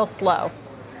housing will slow.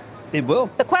 It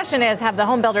will. The question is, have the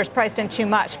home builders priced in too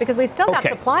much? Because we've still got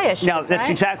supply issues. Now, that's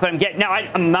exactly what I'm getting. Now,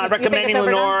 I'm not recommending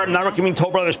Lennar. I'm not recommending Toll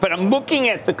Brothers, but I'm looking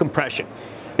at the compression.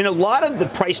 And a lot of the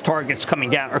price targets coming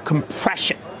down are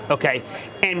compression, okay?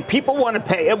 And people want to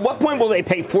pay. At what point will they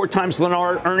pay 4 times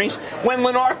Lennar earnings? When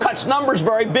Lennar cuts numbers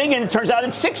very big, and it turns out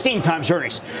it's 16 times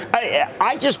earnings.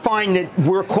 I just find that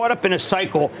we're caught up in a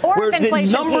cycle where the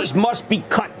numbers must be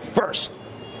cut first.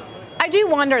 I do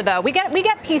wonder, though, we get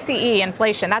PCE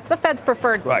inflation. That's the Fed's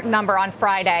preferred number on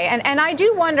Friday. And I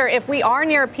do wonder if we are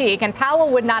near peak, and Powell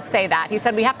would not say that. He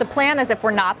said we have to plan as if we're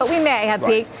not, but we may have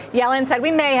peaked. Yellen said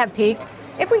we may have peaked.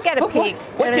 If we get a peak,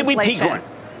 what did we peak on?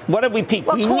 What did we peak?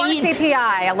 Well, core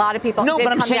CPI, a lot of people No, did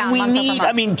but I'm come saying down we month need, over month.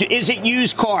 I mean, is it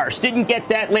used cars? Didn't get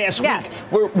that last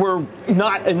week. We're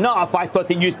not enough. I thought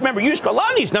that remember, used car, a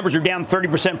lot of these numbers are down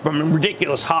 30% from a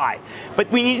ridiculous high. But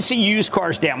we need to see used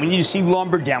cars down. We need to see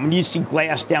lumber down. We need to see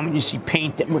glass down. We need to see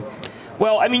paint down.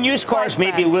 Well, I mean, used cars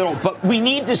may be a little, but we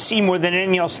need to see more than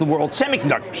anything else in the world,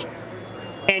 semiconductors.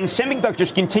 And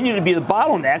semiconductors continue to be the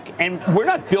bottleneck, and we're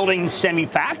not building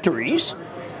semi-factories.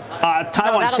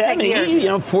 Taiwan Semi,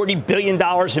 $40 billion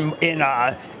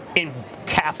in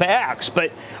capex,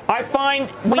 but I find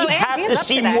we have to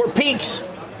see more peaks.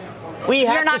 We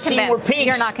have to see more peaks.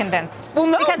 You're not convinced. Well,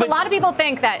 no, because a lot of people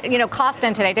think that,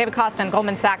 Costin today, David Costin,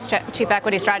 Goldman Sachs chief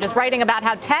equity strategist, writing about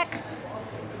how tech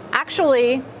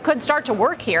actually could start to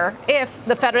work here if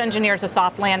the Fed engineers a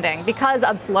soft landing because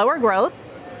of slower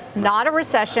growth, not a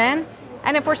recession.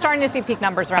 And if we're starting to see peak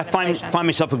numbers around inflation. I find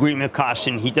myself agreeing with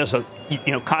Costin. He does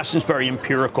Costin's very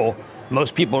empirical.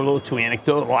 Most people are a little too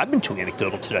anecdotal. I've been too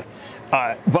anecdotal today.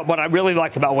 But what I really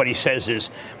like about what he says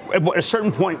is, at a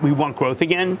certain point, we want growth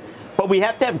again. But we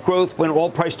have to have growth when all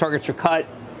price targets are cut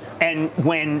and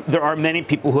when there are many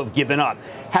people who have given up.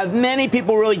 Have many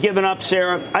people really given up,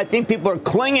 Sarah? I think people are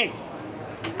clinging.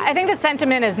 I think the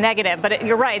sentiment is negative, but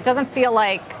you're right. It doesn't feel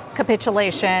like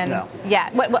capitulation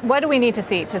yet. What do we need to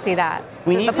see that?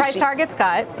 The price target's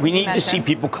cut. We need to see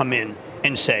people come in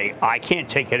and say, I can't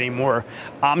take it anymore.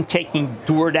 I'm taking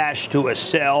DoorDash to a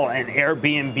sell and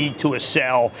Airbnb to a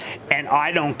sell, and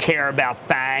I don't care about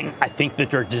FANG. I think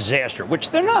that they're a disaster, which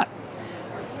they're not.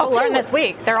 We'll learn this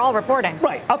week. They're all reporting.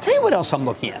 Right. I'll tell you what else I'm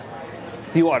looking at.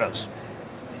 The autos.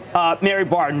 Mary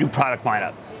Barr, new product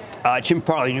lineup. Jim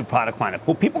Farley, new product lineup.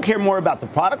 Will people care more about the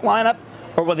product lineup,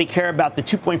 or will they care about the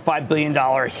 $2.5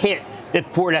 billion hit that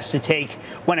Ford has to take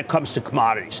when it comes to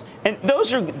commodities? And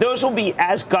those will be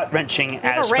as gut-wrenching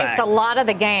as FANG. They've erased a lot of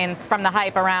the gains from the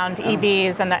hype around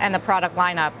EVs and the product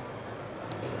lineup.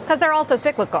 Because they're also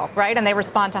cyclical, right? And they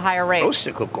respond to higher rates. Oh,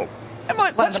 cyclical.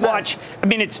 Let's watch. I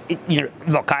mean,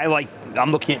 look,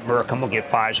 I'm looking at Merck, I'm looking at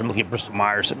Pfizer, I'm looking at Bristol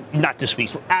Myers, not this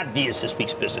week's. AbbVie is this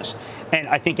week's business. And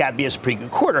I think AbbVie is a pretty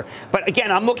good quarter. But again,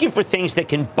 I'm looking for things that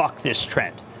can buck this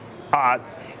trend.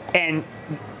 And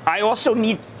I also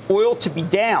need oil to be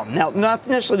down. Now, not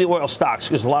necessarily the oil stocks,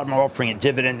 because a lot of them are offering a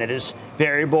dividend that is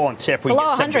variable. And say if we below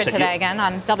get 100 today again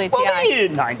on WTI. Well, we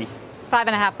needed 90.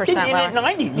 5.5% lower. You need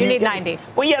 90. You need 90.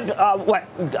 Well, you have what?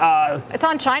 It's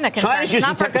on China concerns. China's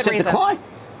using 10% decline.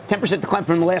 10% decline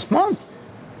from the last month.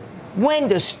 When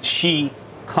does she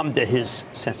come to his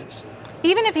senses?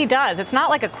 Even if he does, it's not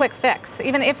like a quick fix.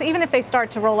 Even if they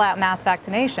start to roll out mass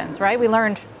vaccinations, right? We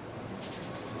learned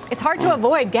it's hard to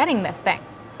avoid getting this thing.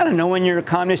 I don't know, when you're a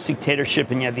communist dictatorship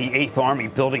and you have the Eighth Army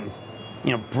building,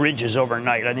 bridges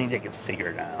overnight, I think they can figure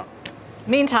it out.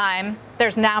 Meantime,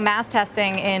 there's now mass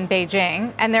testing in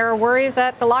Beijing, and there are worries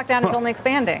that the lockdown is only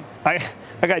expanding. I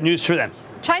got news for them.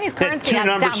 Chinese currency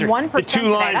down 1% today.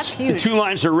 That's huge. The two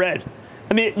lines are red.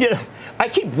 I mean, I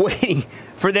keep waiting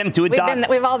for them to adopt.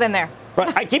 We've all been there.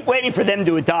 Right. I keep waiting for them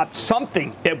to adopt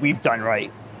something that we've done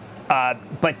right.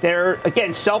 But they're,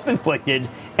 again, self-inflicted,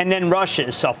 and then Russia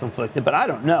is self-inflicted. But I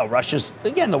don't know. Russia's,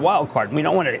 again, the wild card. We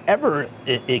don't want to ever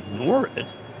ignore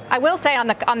it. I will say on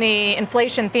the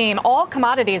inflation theme, all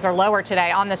commodities are lower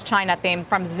today on this China theme,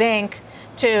 from zinc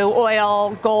to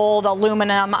oil, gold,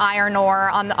 aluminum, iron ore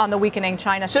on the weakening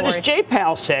China story. So does Jay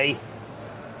Powell say,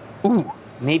 ooh,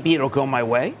 maybe it'll go my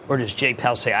way? Or does Jay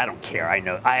Powell say, I don't care, I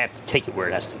know, I have to take it where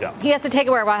it has to go? He has to take it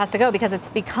where it has to go because it's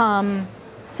become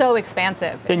so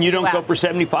expansive. Then you don't go for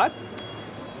 75?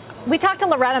 We talked to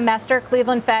Loretta Mester,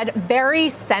 Cleveland Fed, very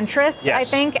centrist, yes, I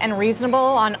think, and reasonable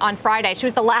on Friday. She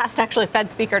was the last, actually, Fed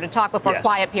speaker to talk before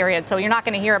quiet period, so you're not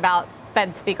going to hear about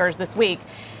Fed speakers this week.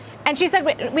 And she said,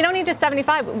 we don't need just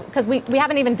 75 because we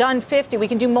haven't even done 50. We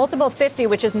can do multiple 50,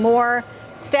 which is more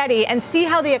steady, and see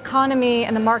how the economy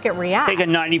and the market reacts. Take a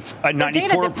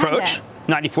 94 approach.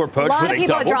 94 approach. A lot of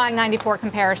people are drawing 94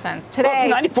 comparisons.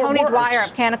 Today, Tony Dwyer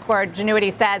of Canaccord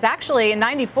Genuity says, actually, in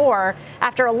 94,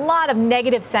 after a lot of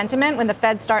negative sentiment when the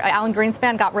Fed started, Alan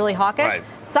Greenspan got really hawkish,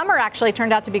 summer actually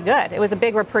turned out to be good. It was a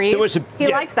big reprieve. He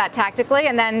likes that tactically,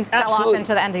 and then sell off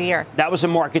into the end of the year. That was a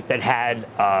market that had,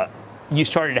 you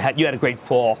had a great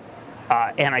fall,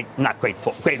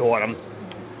 great autumn.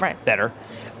 Right. Better.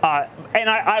 And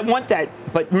I want that,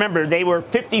 but remember, they were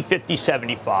 50, 50,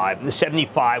 75. And the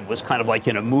 75 was kind of like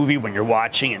in a movie when you're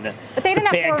watching and the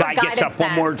bad guy gets up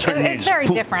one more turn. It's very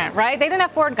different, right? They didn't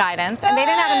have forward guidance, and they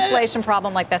didn't have an inflation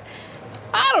problem like this.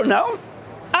 I don't know.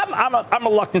 I'm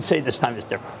reluctant to say this time is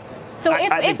different. So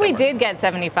if we did get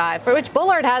 75, for which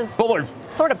Bullard has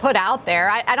sort of put out there,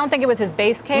 I don't think it was his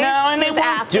base case. No, and they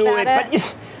won't do it.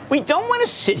 But we don't want to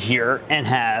sit here and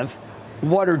have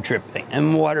water dripping.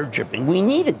 We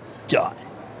need it done.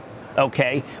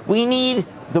 Okay? We need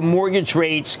the mortgage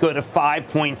rates go to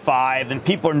 5.5 and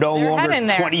people are no longer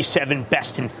 27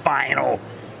 best and final.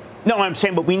 No, I'm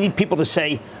saying, but we need people to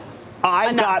say,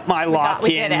 I got my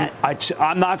lock-in.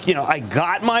 I'm not, I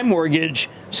got my mortgage,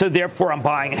 so therefore I'm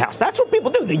buying a house. That's what people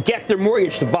do. They get their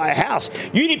mortgage to buy a house.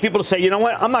 You need people to say, you know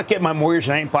what, I'm not getting my mortgage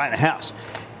and I ain't buying a house.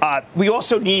 We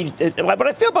also need, what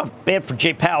I feel bad for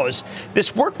Jay Powell is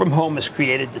this work from home has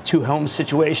created the two home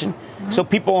situation. Mm-hmm. So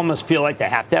people almost feel like they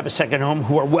have to have a second home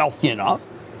who are wealthy enough.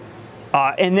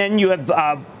 And then you have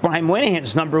Brian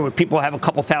Moynihan's number where people have a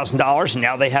couple $1,000s and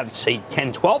now they have, say,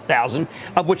 10, 12,000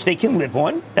 of which they can live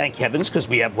on. Thank heavens, because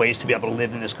we have ways to be able to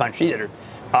live in this country that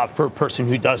are for a person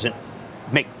who doesn't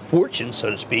make fortune, so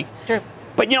to speak. Sure.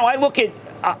 But,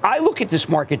 I look at this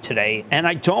market today, and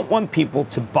I don't want people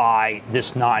to buy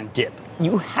this non-dip.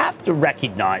 You have to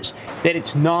recognize that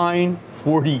it's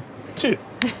 942.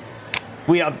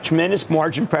 We have tremendous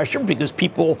margin pressure because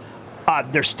people,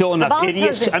 there's still enough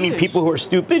idiots. I mean, people who are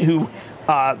stupid who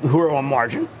are on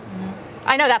margin.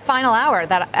 I know that final hour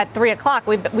that at 3 o'clock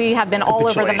we have been all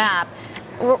over the map.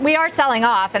 We are selling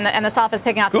off, and the soft is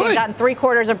picking up. So we've gotten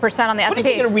 0.75% on the S&P. What do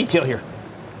you think of retail here?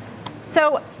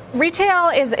 So retail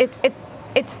is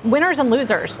it's winners and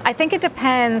losers. I think it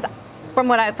depends from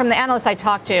the analysts I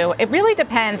talked to. It really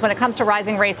depends when it comes to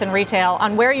rising rates in retail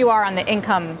on where you are on the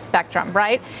income spectrum,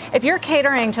 right? If you're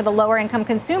catering to the lower income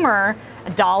consumer, a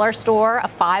dollar store, a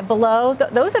Five Below,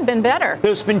 those have been better.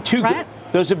 Those have been too good.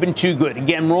 Those have been too good.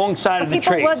 Again, wrong side of the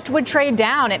trade. People would trade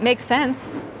down. It makes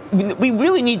sense. We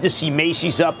really need to see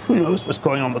Macy's up. Who knows what's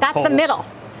going on with Kohl's? That's the middle.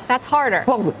 That's harder.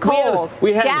 Well, Kohl's,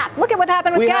 Gap. Look at what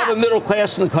happened with Gap. We have a middle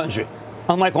class in the country.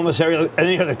 Unlike almost any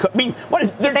other,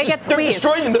 they're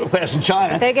destroying the middle class in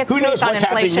China. They get squeezed on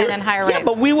inflation and higher rates. Yeah,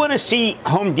 but we want to see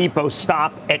Home Depot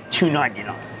stop at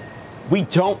 $299. We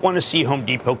don't want to see Home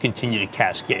Depot continue to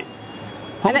cascade.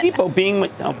 Home Depot being,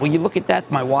 you look at that,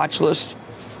 my watch list,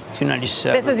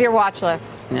 $297. This is your watch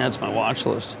list. Yeah, it's my watch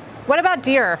list. What about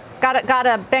Deere? Got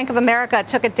a Bank of America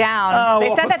took it down.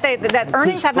 They said that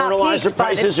earnings have not peaked,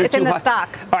 but it's in the stock.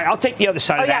 All right, I'll take the other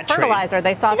side of that trade. Fertilizer.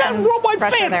 They saw some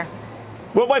pressure there.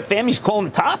 Worldwide Family's calling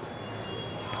the top?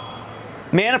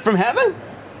 Manna from heaven?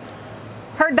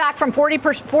 Heard back from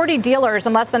 40 dealers,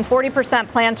 and less than 40%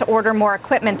 plan to order more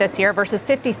equipment this year versus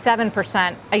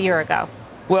 57% a year ago.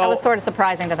 Well, that was sort of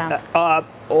surprising to them.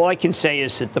 All I can say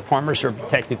is that the farmers are a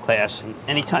protected class, and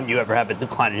anytime you ever have a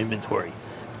decline in inventory,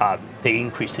 they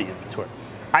increase the inventory.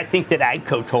 I think that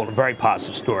AGCO told a very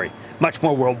positive story, much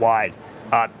more worldwide.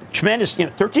 Tremendous,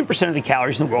 13% of the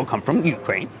calories in the world come from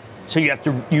Ukraine. So you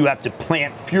have to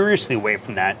plant furiously away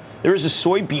from that. There is a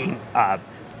soybean.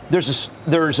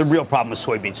 There's a real problem with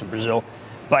soybeans in Brazil,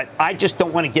 but I just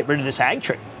don't want to get rid of this ag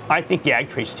trade. I think the ag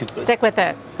trade's too good. Stick with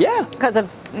it. Yeah. Because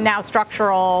of now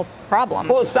structural problems.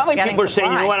 Well, it's not like people are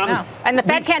saying, you know what, no. And the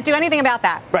Fed can't do anything about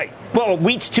that. Right. Well,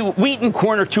 wheat and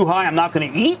corn are too high. I'm not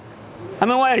going to eat. I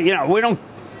mean, what,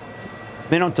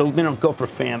 they don't go for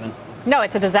famine. No,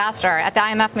 it's a disaster. At the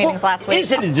IMF meetings last week.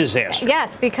 Is it a disaster?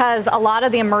 Yes, because a lot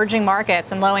of the emerging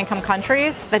markets and low-income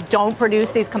countries that don't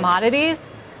produce these commodities,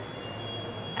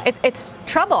 it's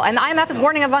trouble. And the IMF is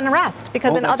warning of unrest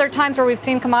because in other times where we've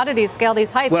seen commodities scale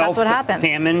these heights, that's what happens.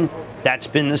 Famine, that's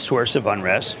been the source of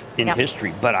unrest in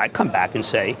history. But I come back and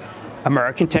say,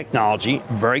 American technology,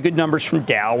 very good numbers from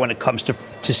Dow when it comes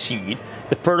to seed.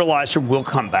 The fertilizer will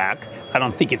come back. I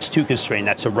don't think it's too constrained.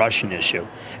 That's a Russian issue.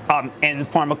 And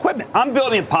farm equipment. I'm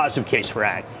building a positive case for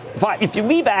ag. If you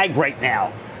leave ag right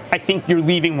now, I think you're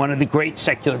leaving one of the great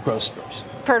secular growth stories.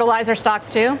 Fertilizer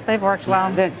stocks, too? They've worked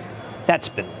well. That's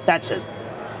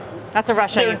a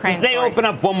Russia-Ukraine story. They open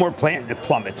up one more plant and it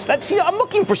plummets. I'm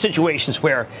looking for situations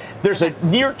where there's a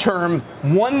near-term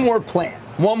one more plant.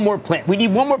 We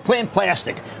need one more plant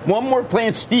plastic, one more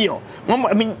plant steel.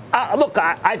 Look,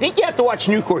 I think you have to watch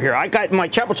Nucor here. I got my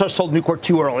Chapel Trust sold Nucor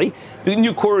too early.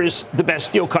 Nucor is the best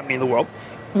steel company in the world.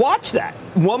 Watch that.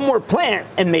 One more plant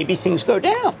and maybe things go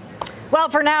down. Well,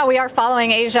 for now, we are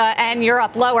following Asia and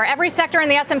Europe lower. Every sector in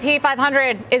the S&P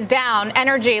 500 is down.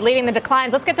 Energy leading the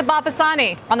declines. Let's get to Bob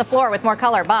Pisani on the floor with more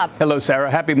color. Bob. Hello,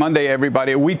 Sarah. Happy Monday,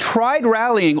 everybody. We tried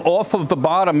rallying off of the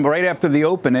bottom right after the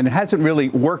open, and it hasn't really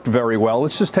worked very well.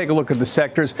 Let's just take a look at the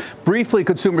sectors. Briefly,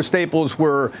 consumer staples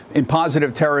were in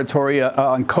positive territory.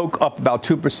 On Coke, up about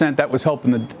 2%. That was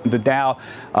helping the Dow,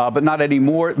 but not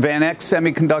anymore. VanEck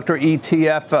Semiconductor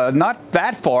ETF, not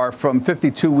that far from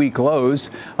 52-week lows.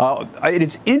 It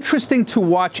is interesting to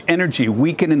watch energy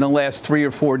weaken in the last 3 or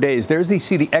 4 days. There's you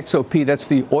see the XOP, that's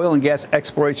the oil and gas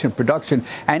exploration and production,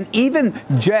 and even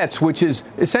Jets, which is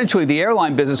essentially the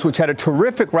airline business, which had a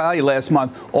terrific rally last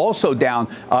month, also down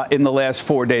in the last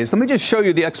 4 days. Let me just show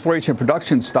you the exploration and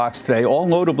production stocks today, all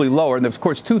notably lower. And, of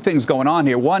course, two things going on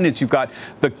here. One is you've got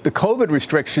the COVID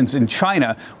restrictions in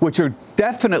China, which are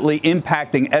definitely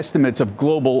impacting estimates of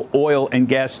global oil and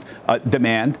gas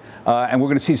demand. And we're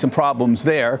going to see some problems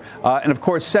there. And, of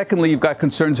course, secondly, you've got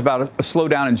concerns about a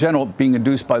slowdown in general being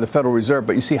induced by the Federal Reserve.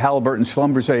 But you see Halliburton,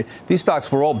 Schlumberger, these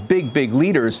stocks were all big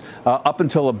leaders up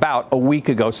until about a week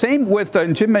ago. Same with,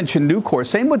 and Jim mentioned Nucor,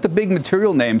 same with the big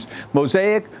material names,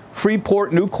 Mosaic,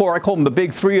 Freeport, Nucor. I call them the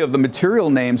big three of the material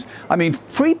names. I mean,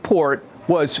 Freeport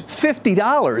was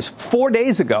 $50 4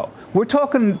 days ago. We're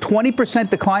talking 20%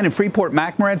 decline in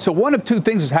Freeport-McMoRan. So one of two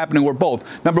things is happening, or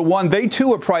both. Number one, they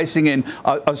too are pricing in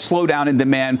a slowdown in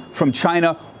demand from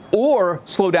China, or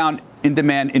slowdown in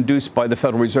demand induced by the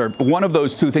Federal Reserve. One of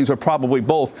those two things, or probably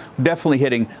both, definitely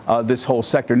hitting this whole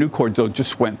sector. Nucor, though,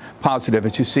 just went positive,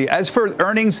 as you see. As for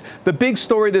earnings, the big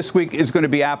story this week is going to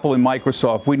be Apple and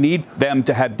Microsoft. We need them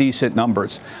to have decent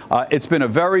numbers. It's been a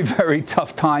very, very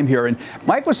tough time here. And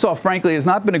Microsoft, frankly, has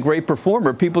not been a great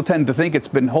performer. People tend to think it's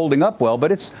been holding up well,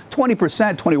 but it's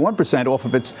 20%, 21% off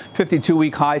of its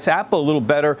 52-week highs. Apple, a little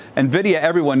better. NVIDIA,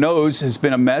 everyone knows, has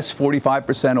been a mess,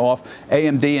 45% off.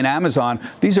 AMD and Amazon,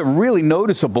 these are really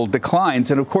noticeable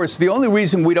declines. And of course, the only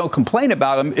reason we don't complain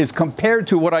about them is compared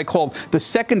to what I call the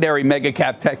secondary mega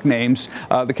cap tech names,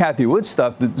 the Cathie Wood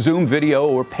stuff, the Zoom Video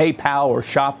or PayPal or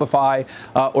Shopify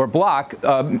or Block,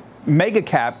 mega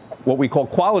cap, what we call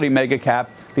quality mega cap,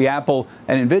 the Apple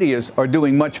and NVIDIA's are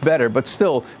doing much better. But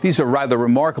still, these are rather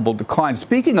remarkable declines.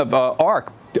 Speaking of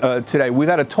ARK, today, we've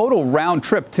had a total round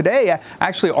trip. Today,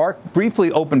 actually, ARK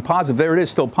briefly opened positive. There it is,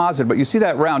 still positive. But you see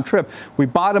that round trip. We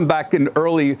bottomed back in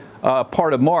early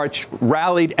part of March,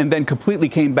 rallied, and then completely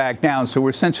came back down. So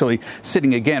we're essentially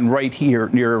sitting again right here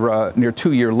near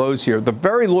 2-year lows here. The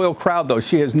very loyal crowd, though,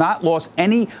 she has not lost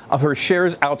any of her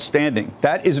shares outstanding.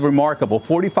 That is remarkable.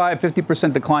 45,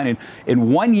 50% decline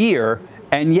in 1 year,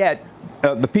 and yet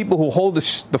the people who hold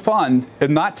the fund are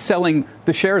not selling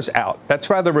the shares out. That's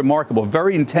rather remarkable.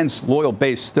 Very intense, loyal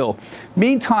base still.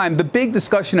 Meantime, the big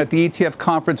discussion at the ETF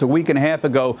conference a week and a half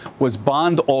ago was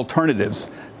bond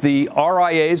alternatives. The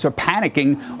RIAs are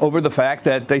panicking over the fact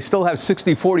that they still have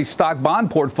 60-40 stock bond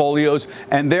portfolios,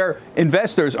 and their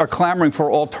investors are clamoring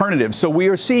for alternatives. So we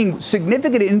are seeing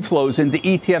significant inflows into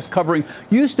ETFs covering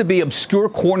used to be obscure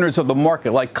corners of the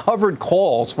market, like covered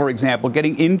calls, for example,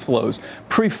 getting inflows,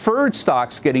 preferred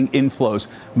stocks getting inflows,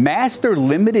 master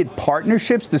limited partners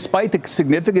partnerships, despite the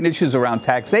significant issues around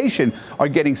taxation, are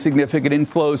getting significant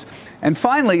inflows. And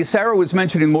finally, Sarah was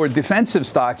mentioning more defensive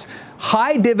stocks.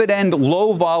 High dividend,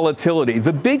 low volatility.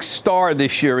 The big star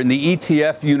this year in the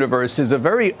ETF universe is a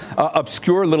very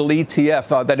obscure little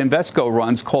ETF that Invesco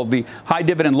runs called the High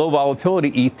Dividend, Low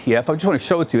Volatility ETF. I just want to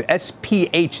show it to you.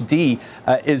 SPHD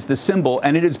is the symbol,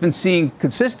 and it has been seeing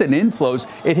consistent inflows.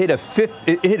 It hit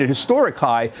a historic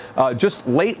high just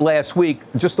late last week,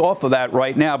 just off of that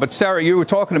right now. But Sarah, you were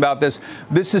talking about this.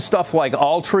 This is stuff like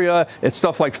Altria. It's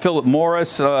stuff like Philip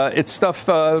Morris. It's stuff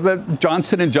that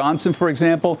Johnson & Johnson, for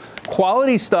example.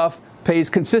 Quality stuff, pays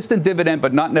consistent dividend,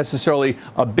 but not necessarily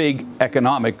a big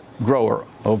economic grower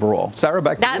overall. Sarah,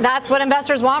 back to you. That's what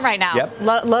investors want right now.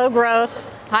 Yep. Low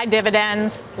growth, high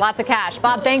dividends, lots of cash.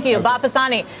 Bob, thank you. Bob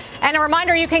Pisani. And a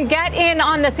reminder, you can get in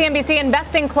on the CNBC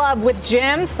Investing Club with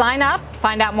Jim. Sign up.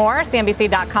 Find out more.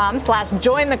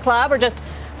 CNBC.com/join the club, or just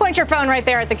point your phone right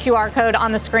there at the QR code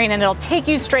on the screen and it'll take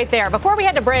you straight there. Before we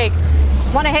head to break,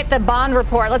 want to hit the bond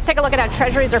report. Let's take a look at how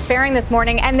treasuries are faring this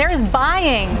morning. And there's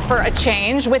buying for a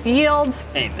change, with yields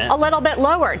a little bit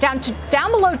lower, down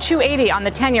below 280 on the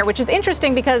 10-year, which is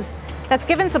interesting because that's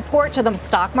given support to the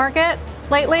stock market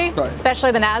lately, right,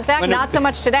 especially the NASDAQ. Not so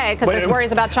much today because there's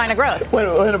worries about China growth. When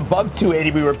above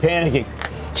 280, we were panicking.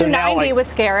 So 290 was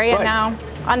scary, and now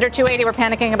under 280, we're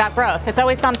panicking about growth. It's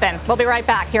always something. We'll be right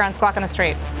back here on Squawk on the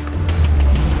Street.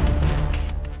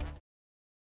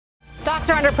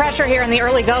 Stocks are under pressure here in the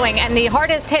early going, and the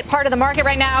hardest hit part of the market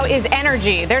right now is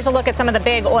energy. There's a look at some of the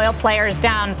big oil players,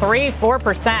 down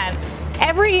 3-4%.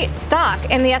 Every stock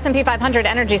in the S&P 500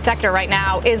 energy sector right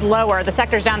now is lower. The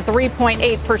sector's down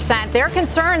 3.8%. There are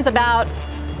concerns about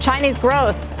Chinese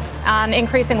growth on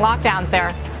increasing lockdowns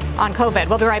there on COVID.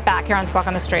 We'll be right back here on Squawk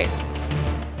on the Street.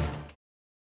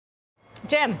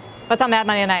 Jim, what's on Mad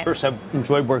Money tonight? First, I've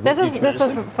enjoyed working with you. This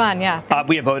was fun, yeah.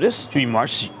 We have Otis, Judy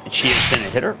Marsh. She has been a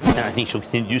hitter, and I think she'll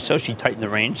continue to do so. She tightened the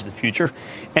range in the future.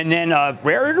 And then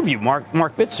rare interview, Mark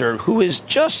Bitzer, who is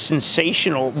just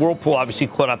sensational. Whirlpool obviously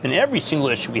caught up in every single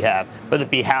issue we have, whether it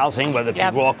be housing, whether it be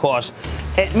raw costs.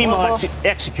 And meanwhile,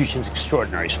 execution is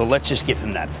extraordinary. So let's just give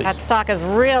him that, please. That stock has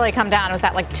really come down. It was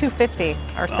at like 250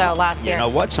 or so last year. You know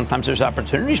what? Sometimes there's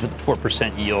opportunities with the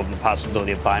 4% yield and the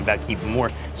possibility of buying back even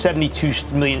more. 72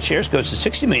 million shares goes to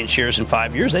 60 million shares in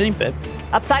 5 years. That ain't bad.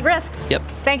 Upside risks. Yep.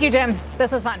 Thank you, Jim.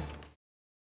 This was fun.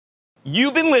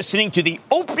 You've been listening to the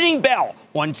opening bell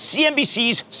on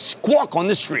CNBC's Squawk on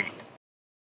the Street.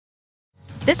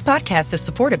 This podcast is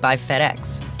supported by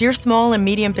FedEx. Dear small and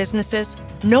medium businesses,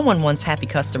 no one wants happy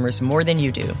customers more than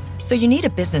you do. So you need a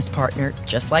business partner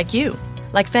just like you.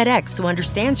 Like FedEx, who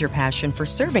understands your passion for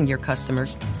serving your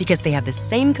customers because they have the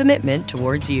same commitment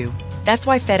towards you. That's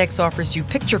why FedEx offers you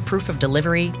picture proof of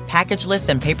delivery, packageless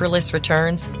and paperless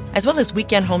returns, as well as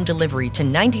weekend home delivery to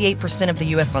 98% of the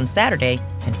U.S. on Saturday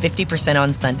and 50%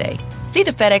 on Sunday. See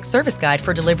the FedEx service guide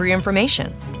for delivery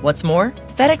information. What's more,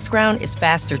 FedEx Ground is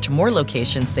faster to more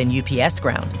locations than UPS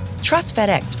Ground. Trust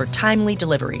FedEx for timely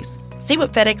deliveries. See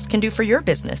what FedEx can do for your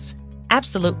business.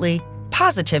 Absolutely,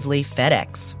 positively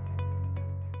FedEx.